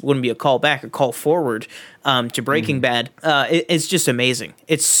guess it wouldn't be a call back, a call forward to Breaking Bad. It's just amazing.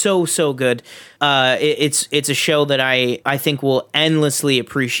 It's so good. It's a show that I think will endlessly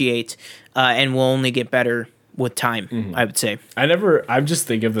appreciate and will only get better with time, I would say. I'm just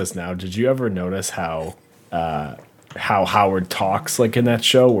thinking of this now. Did you ever notice how Howard talks like in that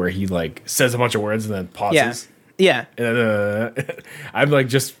show where he like says a bunch of words and then pauses? Yeah. I'm like,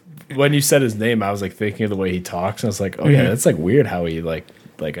 just when you said his name, I was like thinking of the way he talks, and I was like, oh yeah, that's like weird how he like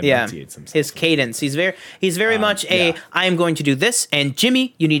enunciates himself. His cadence. He's very much I am going to do this, and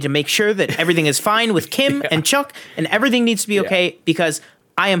Jimmy, you need to make sure that everything is fine with Kim and Chuck, and everything needs to be okay because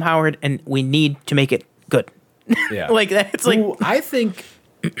I am Howard, and we need to make it good. Yeah, like that. It's like I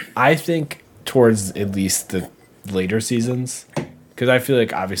think towards at least the later seasons, because I feel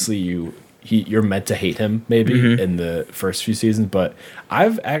like obviously you're meant to hate him maybe in the first few seasons, but I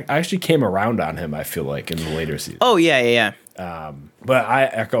actually came around on him, I feel like, in the later seasons. Oh yeah. But I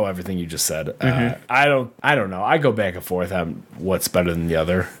echo everything you just said. I don't know. I go back and forth on what's better than the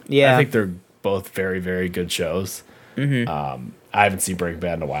other. Yeah. I think they're both very, very good shows. I haven't seen Breaking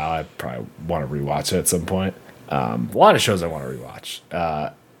Bad in a while. I probably want to rewatch it at some point. A lot of shows I want to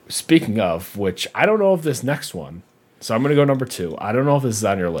rewatch. Speaking of which, I don't know if this next one. So I'm gonna go number 2. I don't know if this is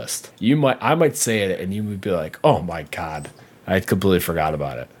on your list. I might say it, and you would be like, "Oh my god, I completely forgot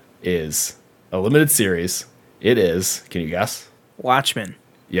about it." Is a limited series. It is. Can you guess? Watchmen.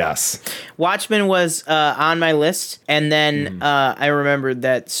 Yes. Watchmen was on my list, and then I remembered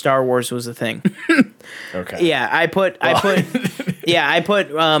that Star Wars was a thing. Okay. Yeah, I put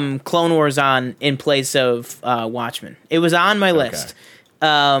Clone Wars on in place of Watchmen. It was on my list.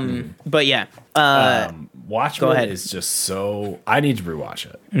 But yeah. Watchmen go ahead. is just so. I need to rewatch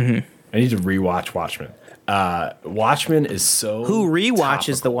it. I need to rewatch Watchmen. Watchmen is so. Who rewatches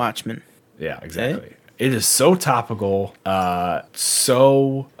topical. The Watchmen? Yeah, exactly. It is so topical,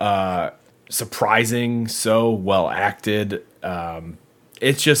 so surprising, so well acted.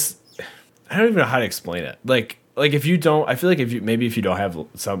 It's just, I don't even know how to explain it. Like if you don't, I feel like if you don't have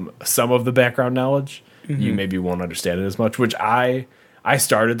some of the background knowledge, you maybe won't understand it as much. Which I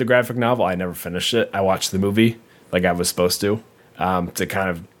started the graphic novel, I never finished it. I watched the movie like I was supposed to kind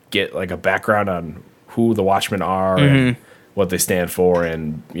of get like a background on who the Watchmen are and what they stand for,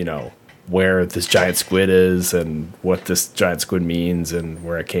 and where this giant squid is and what this giant squid means and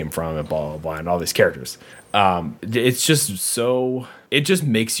where it came from and blah, blah, blah, and all these characters. It's just so, it just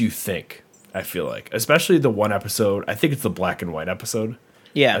makes you think, I feel like. Especially the one episode, I think it's the black and white episode.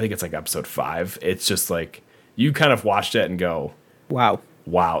 Yeah. I think it's like episode 5. It's just like, you kind of watched it and go, Wow.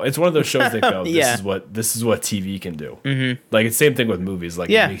 It's one of those shows that go, Yeah. this is what TV can do. Like, it's the same thing with movies. Like,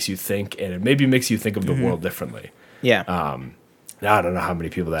 Yeah. it makes you think, and it maybe makes you think of the world differently. Yeah. Now, I don't know how many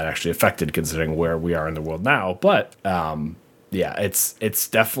people that actually affected, considering where we are in the world now. But yeah, it's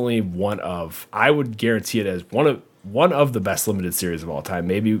definitely one of, I would guarantee it as one of the best limited series of all time,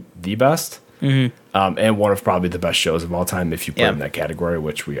 maybe the best, and one of probably the best shows of all time if you put it in that category,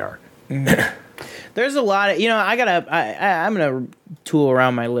 which we are. There's a lot of, I'm gonna tool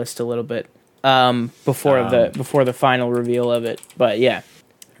around my list a little bit before the final reveal of it. But yeah,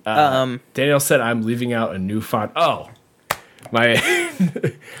 Danielle said I'm leaving out a new font. Oh.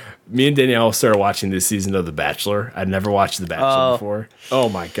 Me and Danielle started watching this season of The Bachelor. I'd never watched The Bachelor before. Oh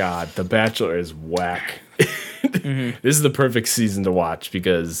my god, The Bachelor is whack. This is the perfect season to watch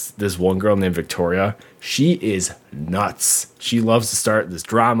because this one girl named Victoria, she is nuts. She loves to start this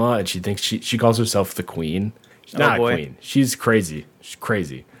drama, and she thinks she calls herself the queen. She's not a queen. She's crazy. She's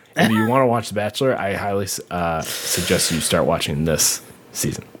crazy. If you want to watch The Bachelor, I highly suggest you start watching this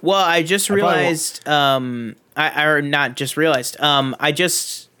season. Well, I just realized. I not just realized. I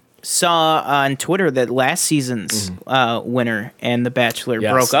just saw on Twitter that last season's winner and The Bachelor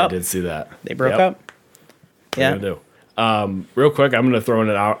broke up. I did see that. They broke up. Yeah. Do. Real quick, I'm going to throw in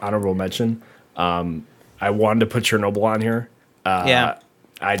an honorable mention. I wanted to put Chernobyl on here.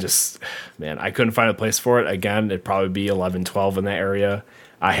 I just, I couldn't find a place for it. Again, it'd probably be 11, 12 in that area.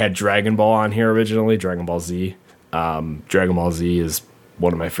 I had Dragon Ball on here originally, Dragon Ball Z. Dragon Ball Z is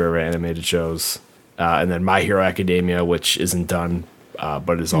one of my favorite animated shows. And then My Hero Academia, which isn't done,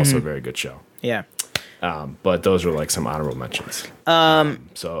 but is also a very good show. Yeah. But those are like some honorable mentions.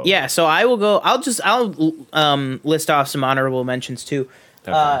 So I will go. I'll list off some honorable mentions too.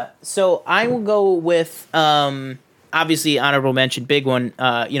 Okay. So I will go with obviously honorable mention, big one.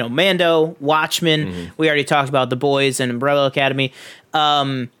 Mando, Watchmen. We already talked about The Boys and Umbrella Academy.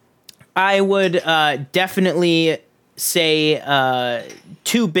 I would definitely say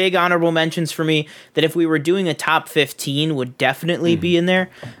two big honorable mentions for me that if we were doing a top 15 would definitely be in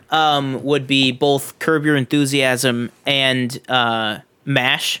there, would be both Curb Your Enthusiasm and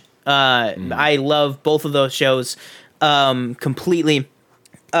MASH. I love both of those shows completely.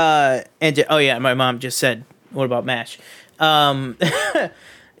 My mom just said, what about MASH?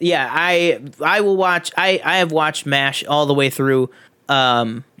 Yeah, I will watch. I have watched MASH all the way through.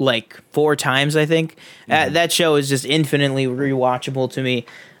 Like 4 times, I think. That show is just infinitely rewatchable to me.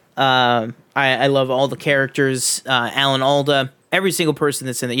 I love all the characters. Alan Alda, every single person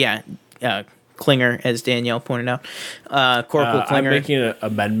that's in it. Yeah, Klinger, as Danielle pointed out. Corporal Klinger. I'm making an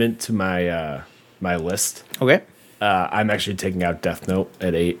amendment to my my list. Okay. I'm actually taking out Death Note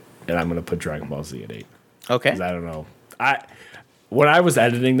at 8, and I'm going to put Dragon Ball Z at 8. Okay. I don't know. When I was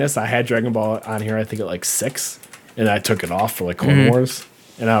editing this, I had Dragon Ball on here, I think at like 6. And I took it off for like Clone Wars,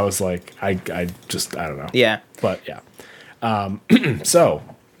 and I was like, I don't know. Yeah. But yeah. So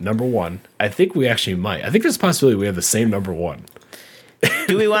number 1, I think we actually might. I think there's a possibility we have the same number 1.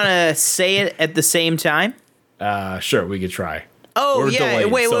 Do we want to say it at the same time? Sure, we could try. Oh, We're yeah.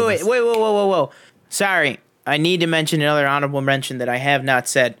 delayed, Wait, so whoa. Sorry. I need to mention another honorable mention that I have not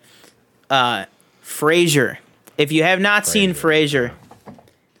said. Frasier. If you have not seen Frasier,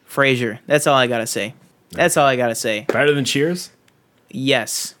 that's all I got to say. That's all I got to say. Better than Cheers?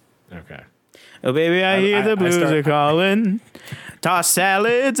 Yes. Okay. Oh, baby, I hear the blues are calling. Toss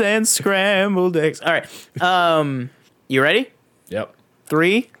salads and scrambled eggs. All right. You ready? Yep.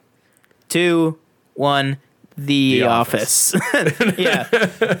 3, 2, 1. The Office. Yeah.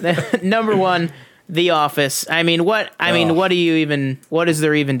 Number 1, The Office. I mean, what is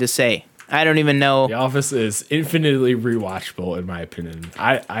there even to say? I don't even know. The Office is infinitely rewatchable, in my opinion.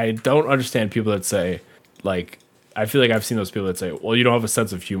 I don't understand people that say, like, I feel like I've seen those people that say, well, you don't have a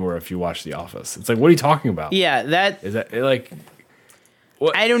sense of humor if you watch The Office. It's like, what are you talking about? Yeah, is that like,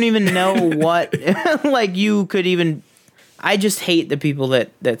 what? I don't even know what, like, you could even, I just hate the people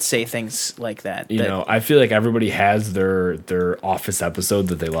that say things like that. You know, I feel like everybody has their Office episode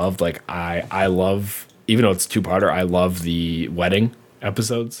that they love. Like, I love, even though it's a two-parter, I love the wedding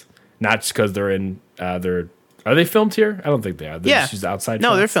episodes. Not just because they're in, are they filmed here? I don't think they are. They're just outside.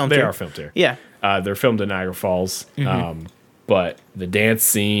 No, they're filmed here. They are filmed here. Yeah. They're filmed in Niagara Falls. But the dance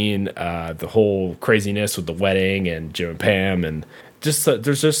scene, the whole craziness with the wedding and Jim and Pam, and just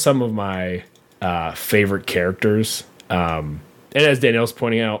there's just some of my favorite characters. And as Danielle's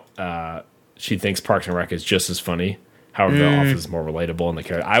pointing out, she thinks Parks and Rec is just as funny. However, The Office is more relatable in the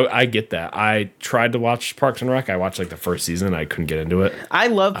character. I get that. I tried to watch Parks and Rec. I watched like the first season. I couldn't get into it. I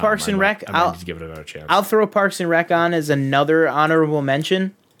love Parks and Rec. I'll just give it another chance. I'll throw Parks and Rec on as another honorable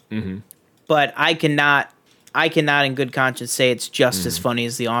mention. But I cannot in good conscience say it's just as funny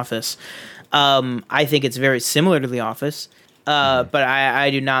as The Office. I think it's very similar to The Office. But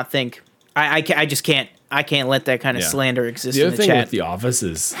I do not think I just can't let that kind of slander exist in the chat. The other thing with The Office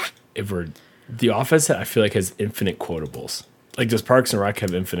is The Office, I feel like, has infinite quotables. Like, does Parks and Rec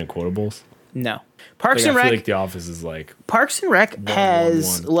have infinite quotables? No. Parks and I Rec. feel like The Office is like Parks and Rec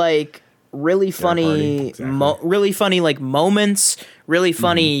has like really funny, really funny like moments, really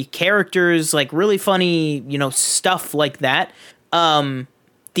funny characters, like really funny, stuff like that.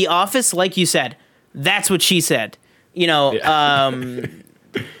 The Office, like you said, that's what she said.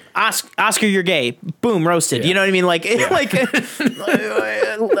 Oscar, you're gay. Boom, roasted. Yeah. You know what I mean? Like,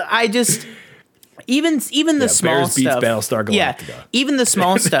 I just even the small Bears beats stuff. Battlestar Galactica. Yeah, even the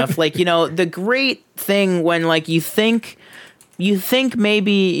small stuff. Like, the great thing when like you think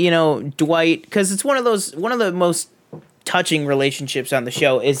maybe Dwight, because it's one of the most touching relationships on the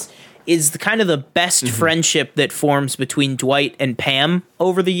show is the kind of the best friendship that forms between Dwight and Pam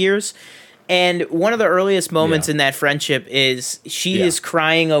over the years. And one of the earliest moments in that friendship is she is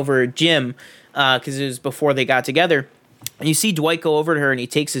crying over Jim because it was before they got together. And you see Dwight go over to her and he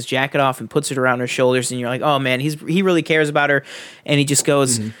takes his jacket off and puts it around her shoulders. And you're like, oh, man, he really cares about her. And he just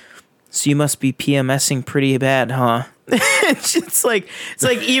goes, so you must be PMSing pretty bad, huh? it's like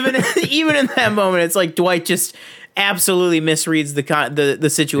even in that moment, it's like Dwight just absolutely misreads the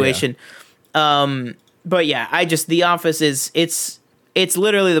situation. Yeah. But yeah, The Office it's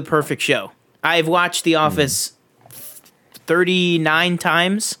literally the perfect show. I've watched The Office 39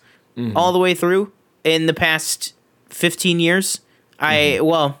 times all the way through in the past 15 years.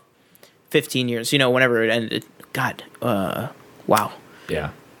 15 years, whenever it ended. God, wow. Yeah.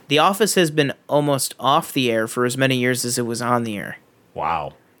 The Office has been almost off the air for as many years as it was on the air.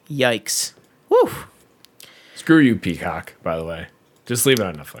 Wow. Yikes. Woo. Screw you, Peacock, by the way. Just leave it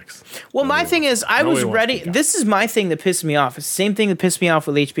on Netflix. Well, my thing is, I was ready. This is my thing that pissed me off. It's the same thing that pissed me off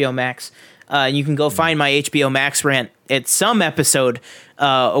with HBO Max. You can go find my HBO Max rant at some episode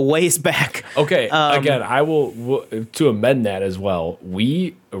a ways back. Okay, again, I will to amend that as well.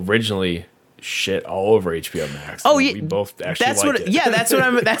 We originally shit all over HBO Max. Oh, yeah, we both actually liked it. Yeah, that's what I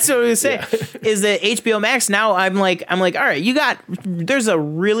was saying. Is that HBO Max now? I'm like, all right, there's a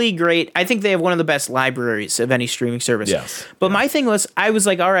really great. I think they have one of the best libraries of any streaming service. Yes. But my thing was, I was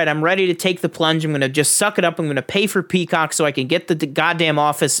like, all right, I'm ready to take the plunge. I'm gonna just suck it up. I'm gonna pay for Peacock so I can get the goddamn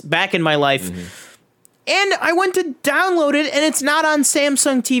Office back in my life. And I went to download it, and it's not on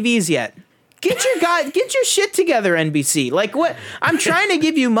Samsung TVs yet. Get your shit together, NBC. Like, what? I'm trying to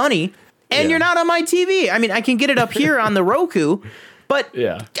give you money. And you're not on my TV. I mean, I can get it up here on the Roku, but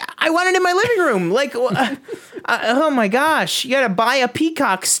I want it in my living room. Like, oh my gosh, you got to buy a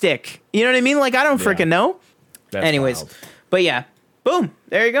Peacock stick. You know what I mean? Like, I don't freaking know. That's Anyways, wild. But yeah, boom,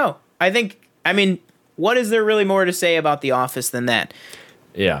 there you go. I mean, what is there really more to say about The Office than that?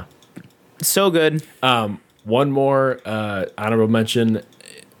 Yeah. So good. One more honorable mention.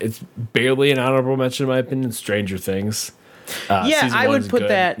 It's barely an honorable mention in my opinion. Stranger Things. Yeah, I would put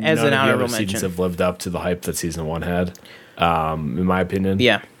that as an honorable mention. Seasons have lived up to the hype that season 1 had, in my opinion.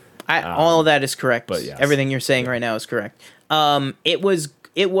 Yeah, all of that is correct. But yes. Everything you're saying right now is correct. It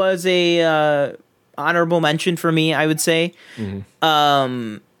was a honorable mention for me, I would say.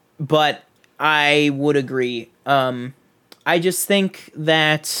 Mm-hmm. But I would agree. I just think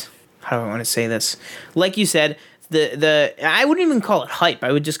that, how do I want to say this? Like you said, the I wouldn't even call it hype.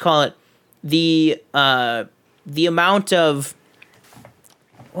 I would just call it the amount of,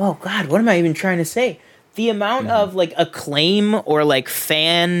 oh God, what am I even trying to say? The amount of like acclaim or like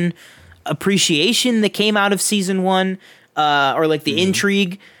fan appreciation that came out of season 1, or like the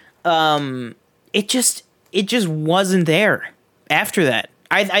intrigue. It just wasn't there after that.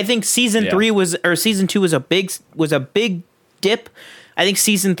 I think season 2 was a big dip. I think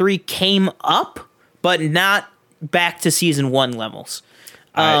season 3 came up, but not back to season 1 levels.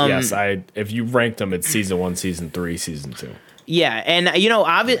 If you ranked them, it's season 1, season 3, season 2. Yeah, and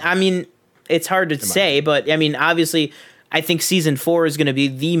I mean, it's hard to say, but I mean, obviously, I think season 4 is going to be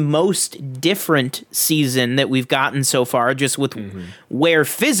the most different season that we've gotten so far, just with where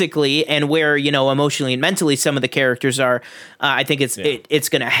physically and where, emotionally and mentally some of the characters are. I think it's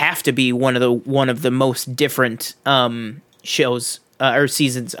going to have to be one of the most different shows or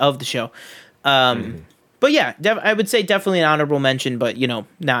seasons of the show. But yeah, I would say definitely an honorable mention, but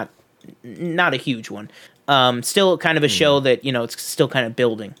not a huge one. Still kind of a show that it's still kind of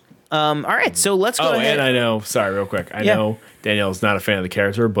building. All right, so let's go ahead. And I know, sorry, real quick. I know Danielle's not a fan of the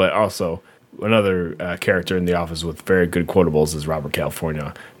character, but also another character in The Office with very good quotables is Robert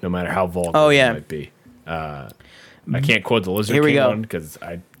California, no matter how vulgar he might be. I can't quote the Lizard King one because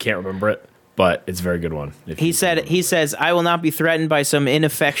I can't remember it, but it's a very good one. He says, I will not be threatened by some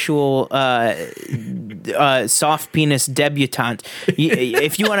ineffectual soft penis debutante.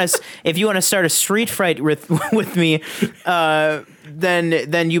 If you want to start a street fight with me,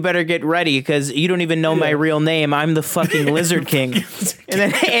 then you better get ready because you don't even know my real name. I'm the fucking Lizard King. And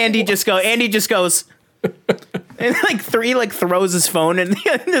then Andy just goes and throws his phone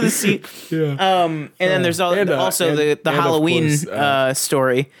into the seat. Yeah. And then there's also the Halloween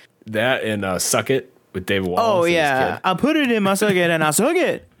story. That and Suck It with David Wallace. Oh yeah, I'll put it in my suck it and I'll suck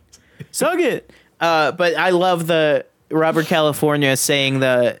it. But I love the Robert California saying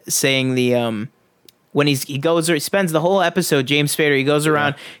the when he spends the whole episode, James Spader, he goes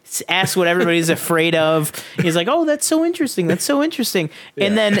around, asks what everybody's afraid of. He's like, oh, that's so interesting. Yeah.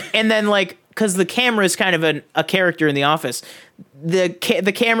 And then like, because the camera is kind of a character in The Office,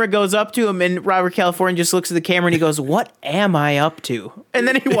 the camera goes up to him and Robert California just looks at the camera and he goes, what am I up to? And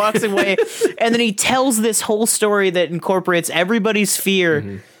then he walks away and then he tells this whole story that incorporates everybody's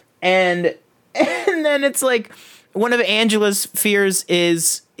fear. And then it's like, one of Angela's fears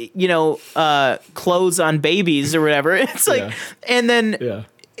is, clothes on babies or whatever. It's like, and then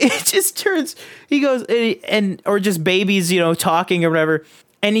it just turns, he goes, or just babies, talking or whatever.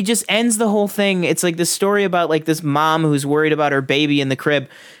 And he just ends the whole thing. It's like this story about like this mom who's worried about her baby in the crib.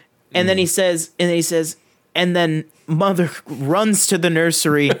 And then he says, and then mother runs to the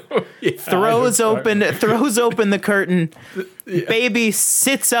nursery, throws open the curtain. Baby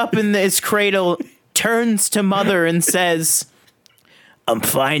sits up in his cradle, turns to mother and says, I'm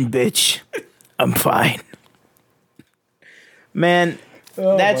fine, bitch. I'm fine. Man,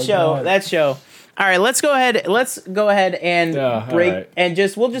 that show. All right, let's go ahead and break and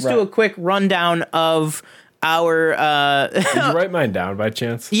we'll do a quick rundown of our Did you write mine down by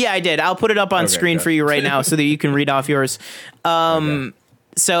chance? Yeah, I did. I'll put it up on screen for you right now so that you can read off yours.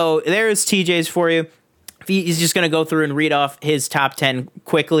 So there's TJ's for you. He's just going to go through and read off his top 10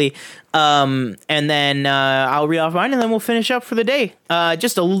 quickly. And then I'll read off mine and then we'll finish up for the day.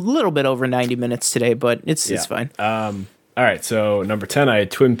 Just a little bit over 90 minutes today, but it's fine. All right, so number 10, I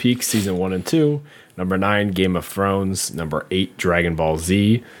had Twin Peaks season 1 and 2. Number 9, Game of Thrones. Number 8, Dragon Ball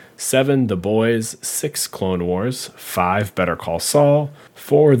Z. 7, The Boys. 6, Clone Wars. 5, Better Call Saul.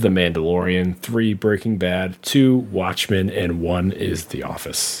 4, The Mandalorian. 3, Breaking Bad. 2, Watchmen. And 1 is The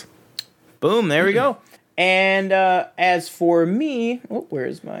Office. Boom, there we go. And as for me, where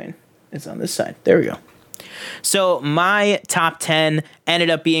is mine? It's on this side. There we go. So my top 10 ended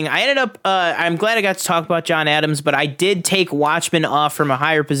up being, I'm glad I got to talk about John Adams, but I did take Watchmen off from a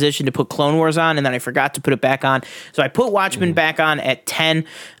higher position to put Clone Wars on, and then I forgot to put it back on. So I put Watchmen back on at 10.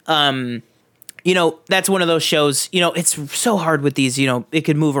 that's one of those shows, it's so hard with these, it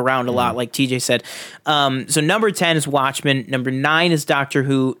could move around a lot, like TJ said. So number 10 is Watchmen. Number 9 is Doctor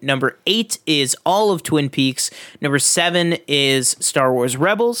Who. Number 8 is all of Twin Peaks. Number 7 is Star Wars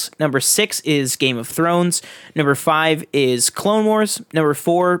Rebels. Number 6 is Game of Thrones. Number 5 is Clone Wars. Number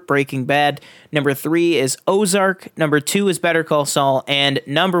 4, Breaking Bad. Number 3 is Ozark. Number 2 is Better Call Saul. And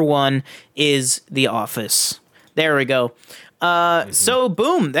number 1 is The Office. There we go. So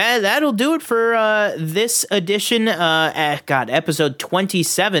boom, that'll do it for this edition. Episode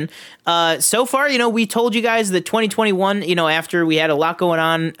 27. So far, we told you guys that 2021, after we had a lot going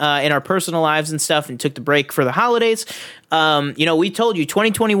on in our personal lives and stuff, and took the break for the holidays. We told you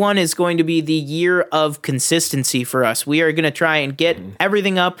 2021 is going to be the year of consistency for us. We are going to try and get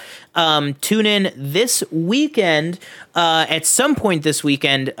everything up. Tune in this weekend. At some point this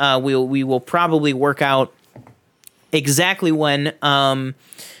weekend, we will probably work out exactly when,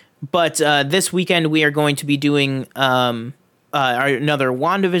 but this weekend we are going to be doing another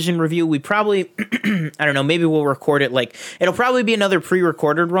WandaVision review. We probably, I don't know, maybe we'll record it, it'll probably be another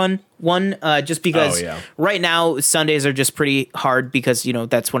pre-recorded one, just because right now Sundays are just pretty hard because,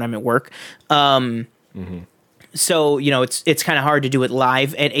 that's when I'm at work. So, it's kind of hard to do it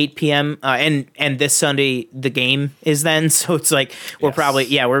live at 8 p.m. And this Sunday the game is then, so it's we're probably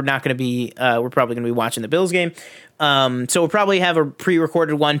we're not going to be we're probably going to be watching the Bills game. So we'll probably have a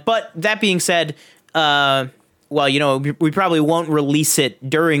pre-recorded one. But that being said, we probably won't release it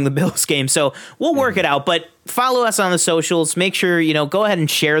during the Bills game. So we'll work it out. But follow us on the socials. Make sure, go ahead and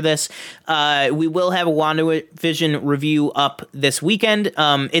share this. We will have a WandaVision review up this weekend.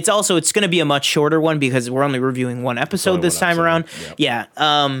 It's going to be a much shorter one because we're only reviewing one episode this time around. Yep.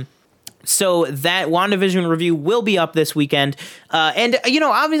 Yeah. So that WandaVision review will be up this weekend. And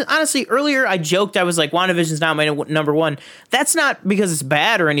honestly, earlier I joked, I was like, WandaVision's not my number one. That's not because it's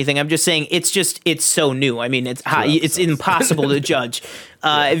bad or anything. I'm just saying it's so new. I mean, it's impossible to judge.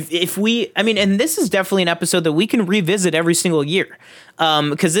 And this is definitely an episode that we can revisit every single year.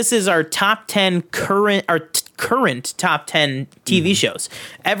 Because this is our top 10 current top 10 TV shows.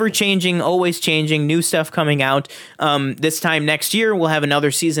 Ever changing, always changing, new stuff coming out. This time next year, we'll have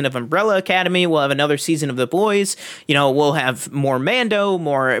another season of Umbrella Academy. We'll have another season of The Boys. We'll have more Mando,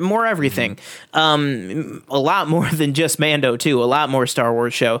 more everything. A lot more than just Mando, too. A lot more Star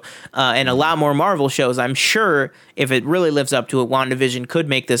Wars show. And a lot more Marvel shows. I'm sure if it really lives up to it, WandaVision could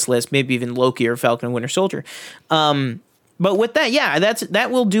make this list. Maybe even Loki or Falcon and Winter Soldier. But with that, that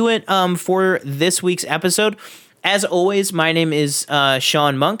will do it for this week's episode. As always, my name is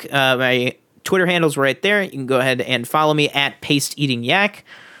Sean Monk. My Twitter handle's right there. You can go ahead and follow me at PasteEatingYak.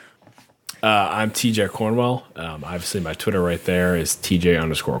 I'm TJ Cornwell. Obviously, my Twitter right there is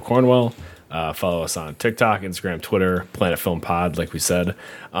TJ_Cornwell. Follow us on TikTok, Instagram, Twitter, Planet Film Pod, like we said.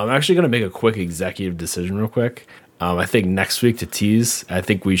 I'm actually going to make a quick executive decision real quick. I think next week to tease, I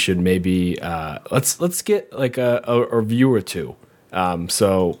think we should maybe let's get a review or two.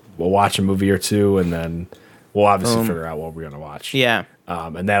 So we'll watch a movie or two, and then we'll obviously figure out what we're gonna watch. Yeah.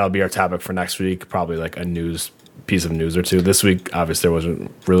 And that'll be our topic for next week. Probably like a piece of news or two. This week, obviously, there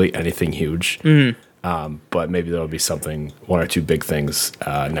wasn't really anything huge. But maybe there'll be one or two big things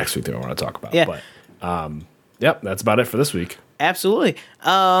next week that I want to talk about. Yeah. But that's about it for this week. Absolutely.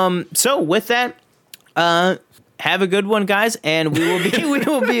 So with that, have a good one, guys, and we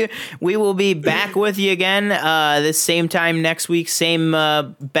will be back with you again this same time next week, same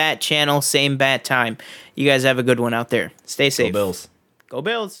bat channel, same bat time. You guys have a good one out there. Stay safe. Go Bills. Go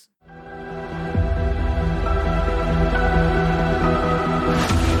Bills.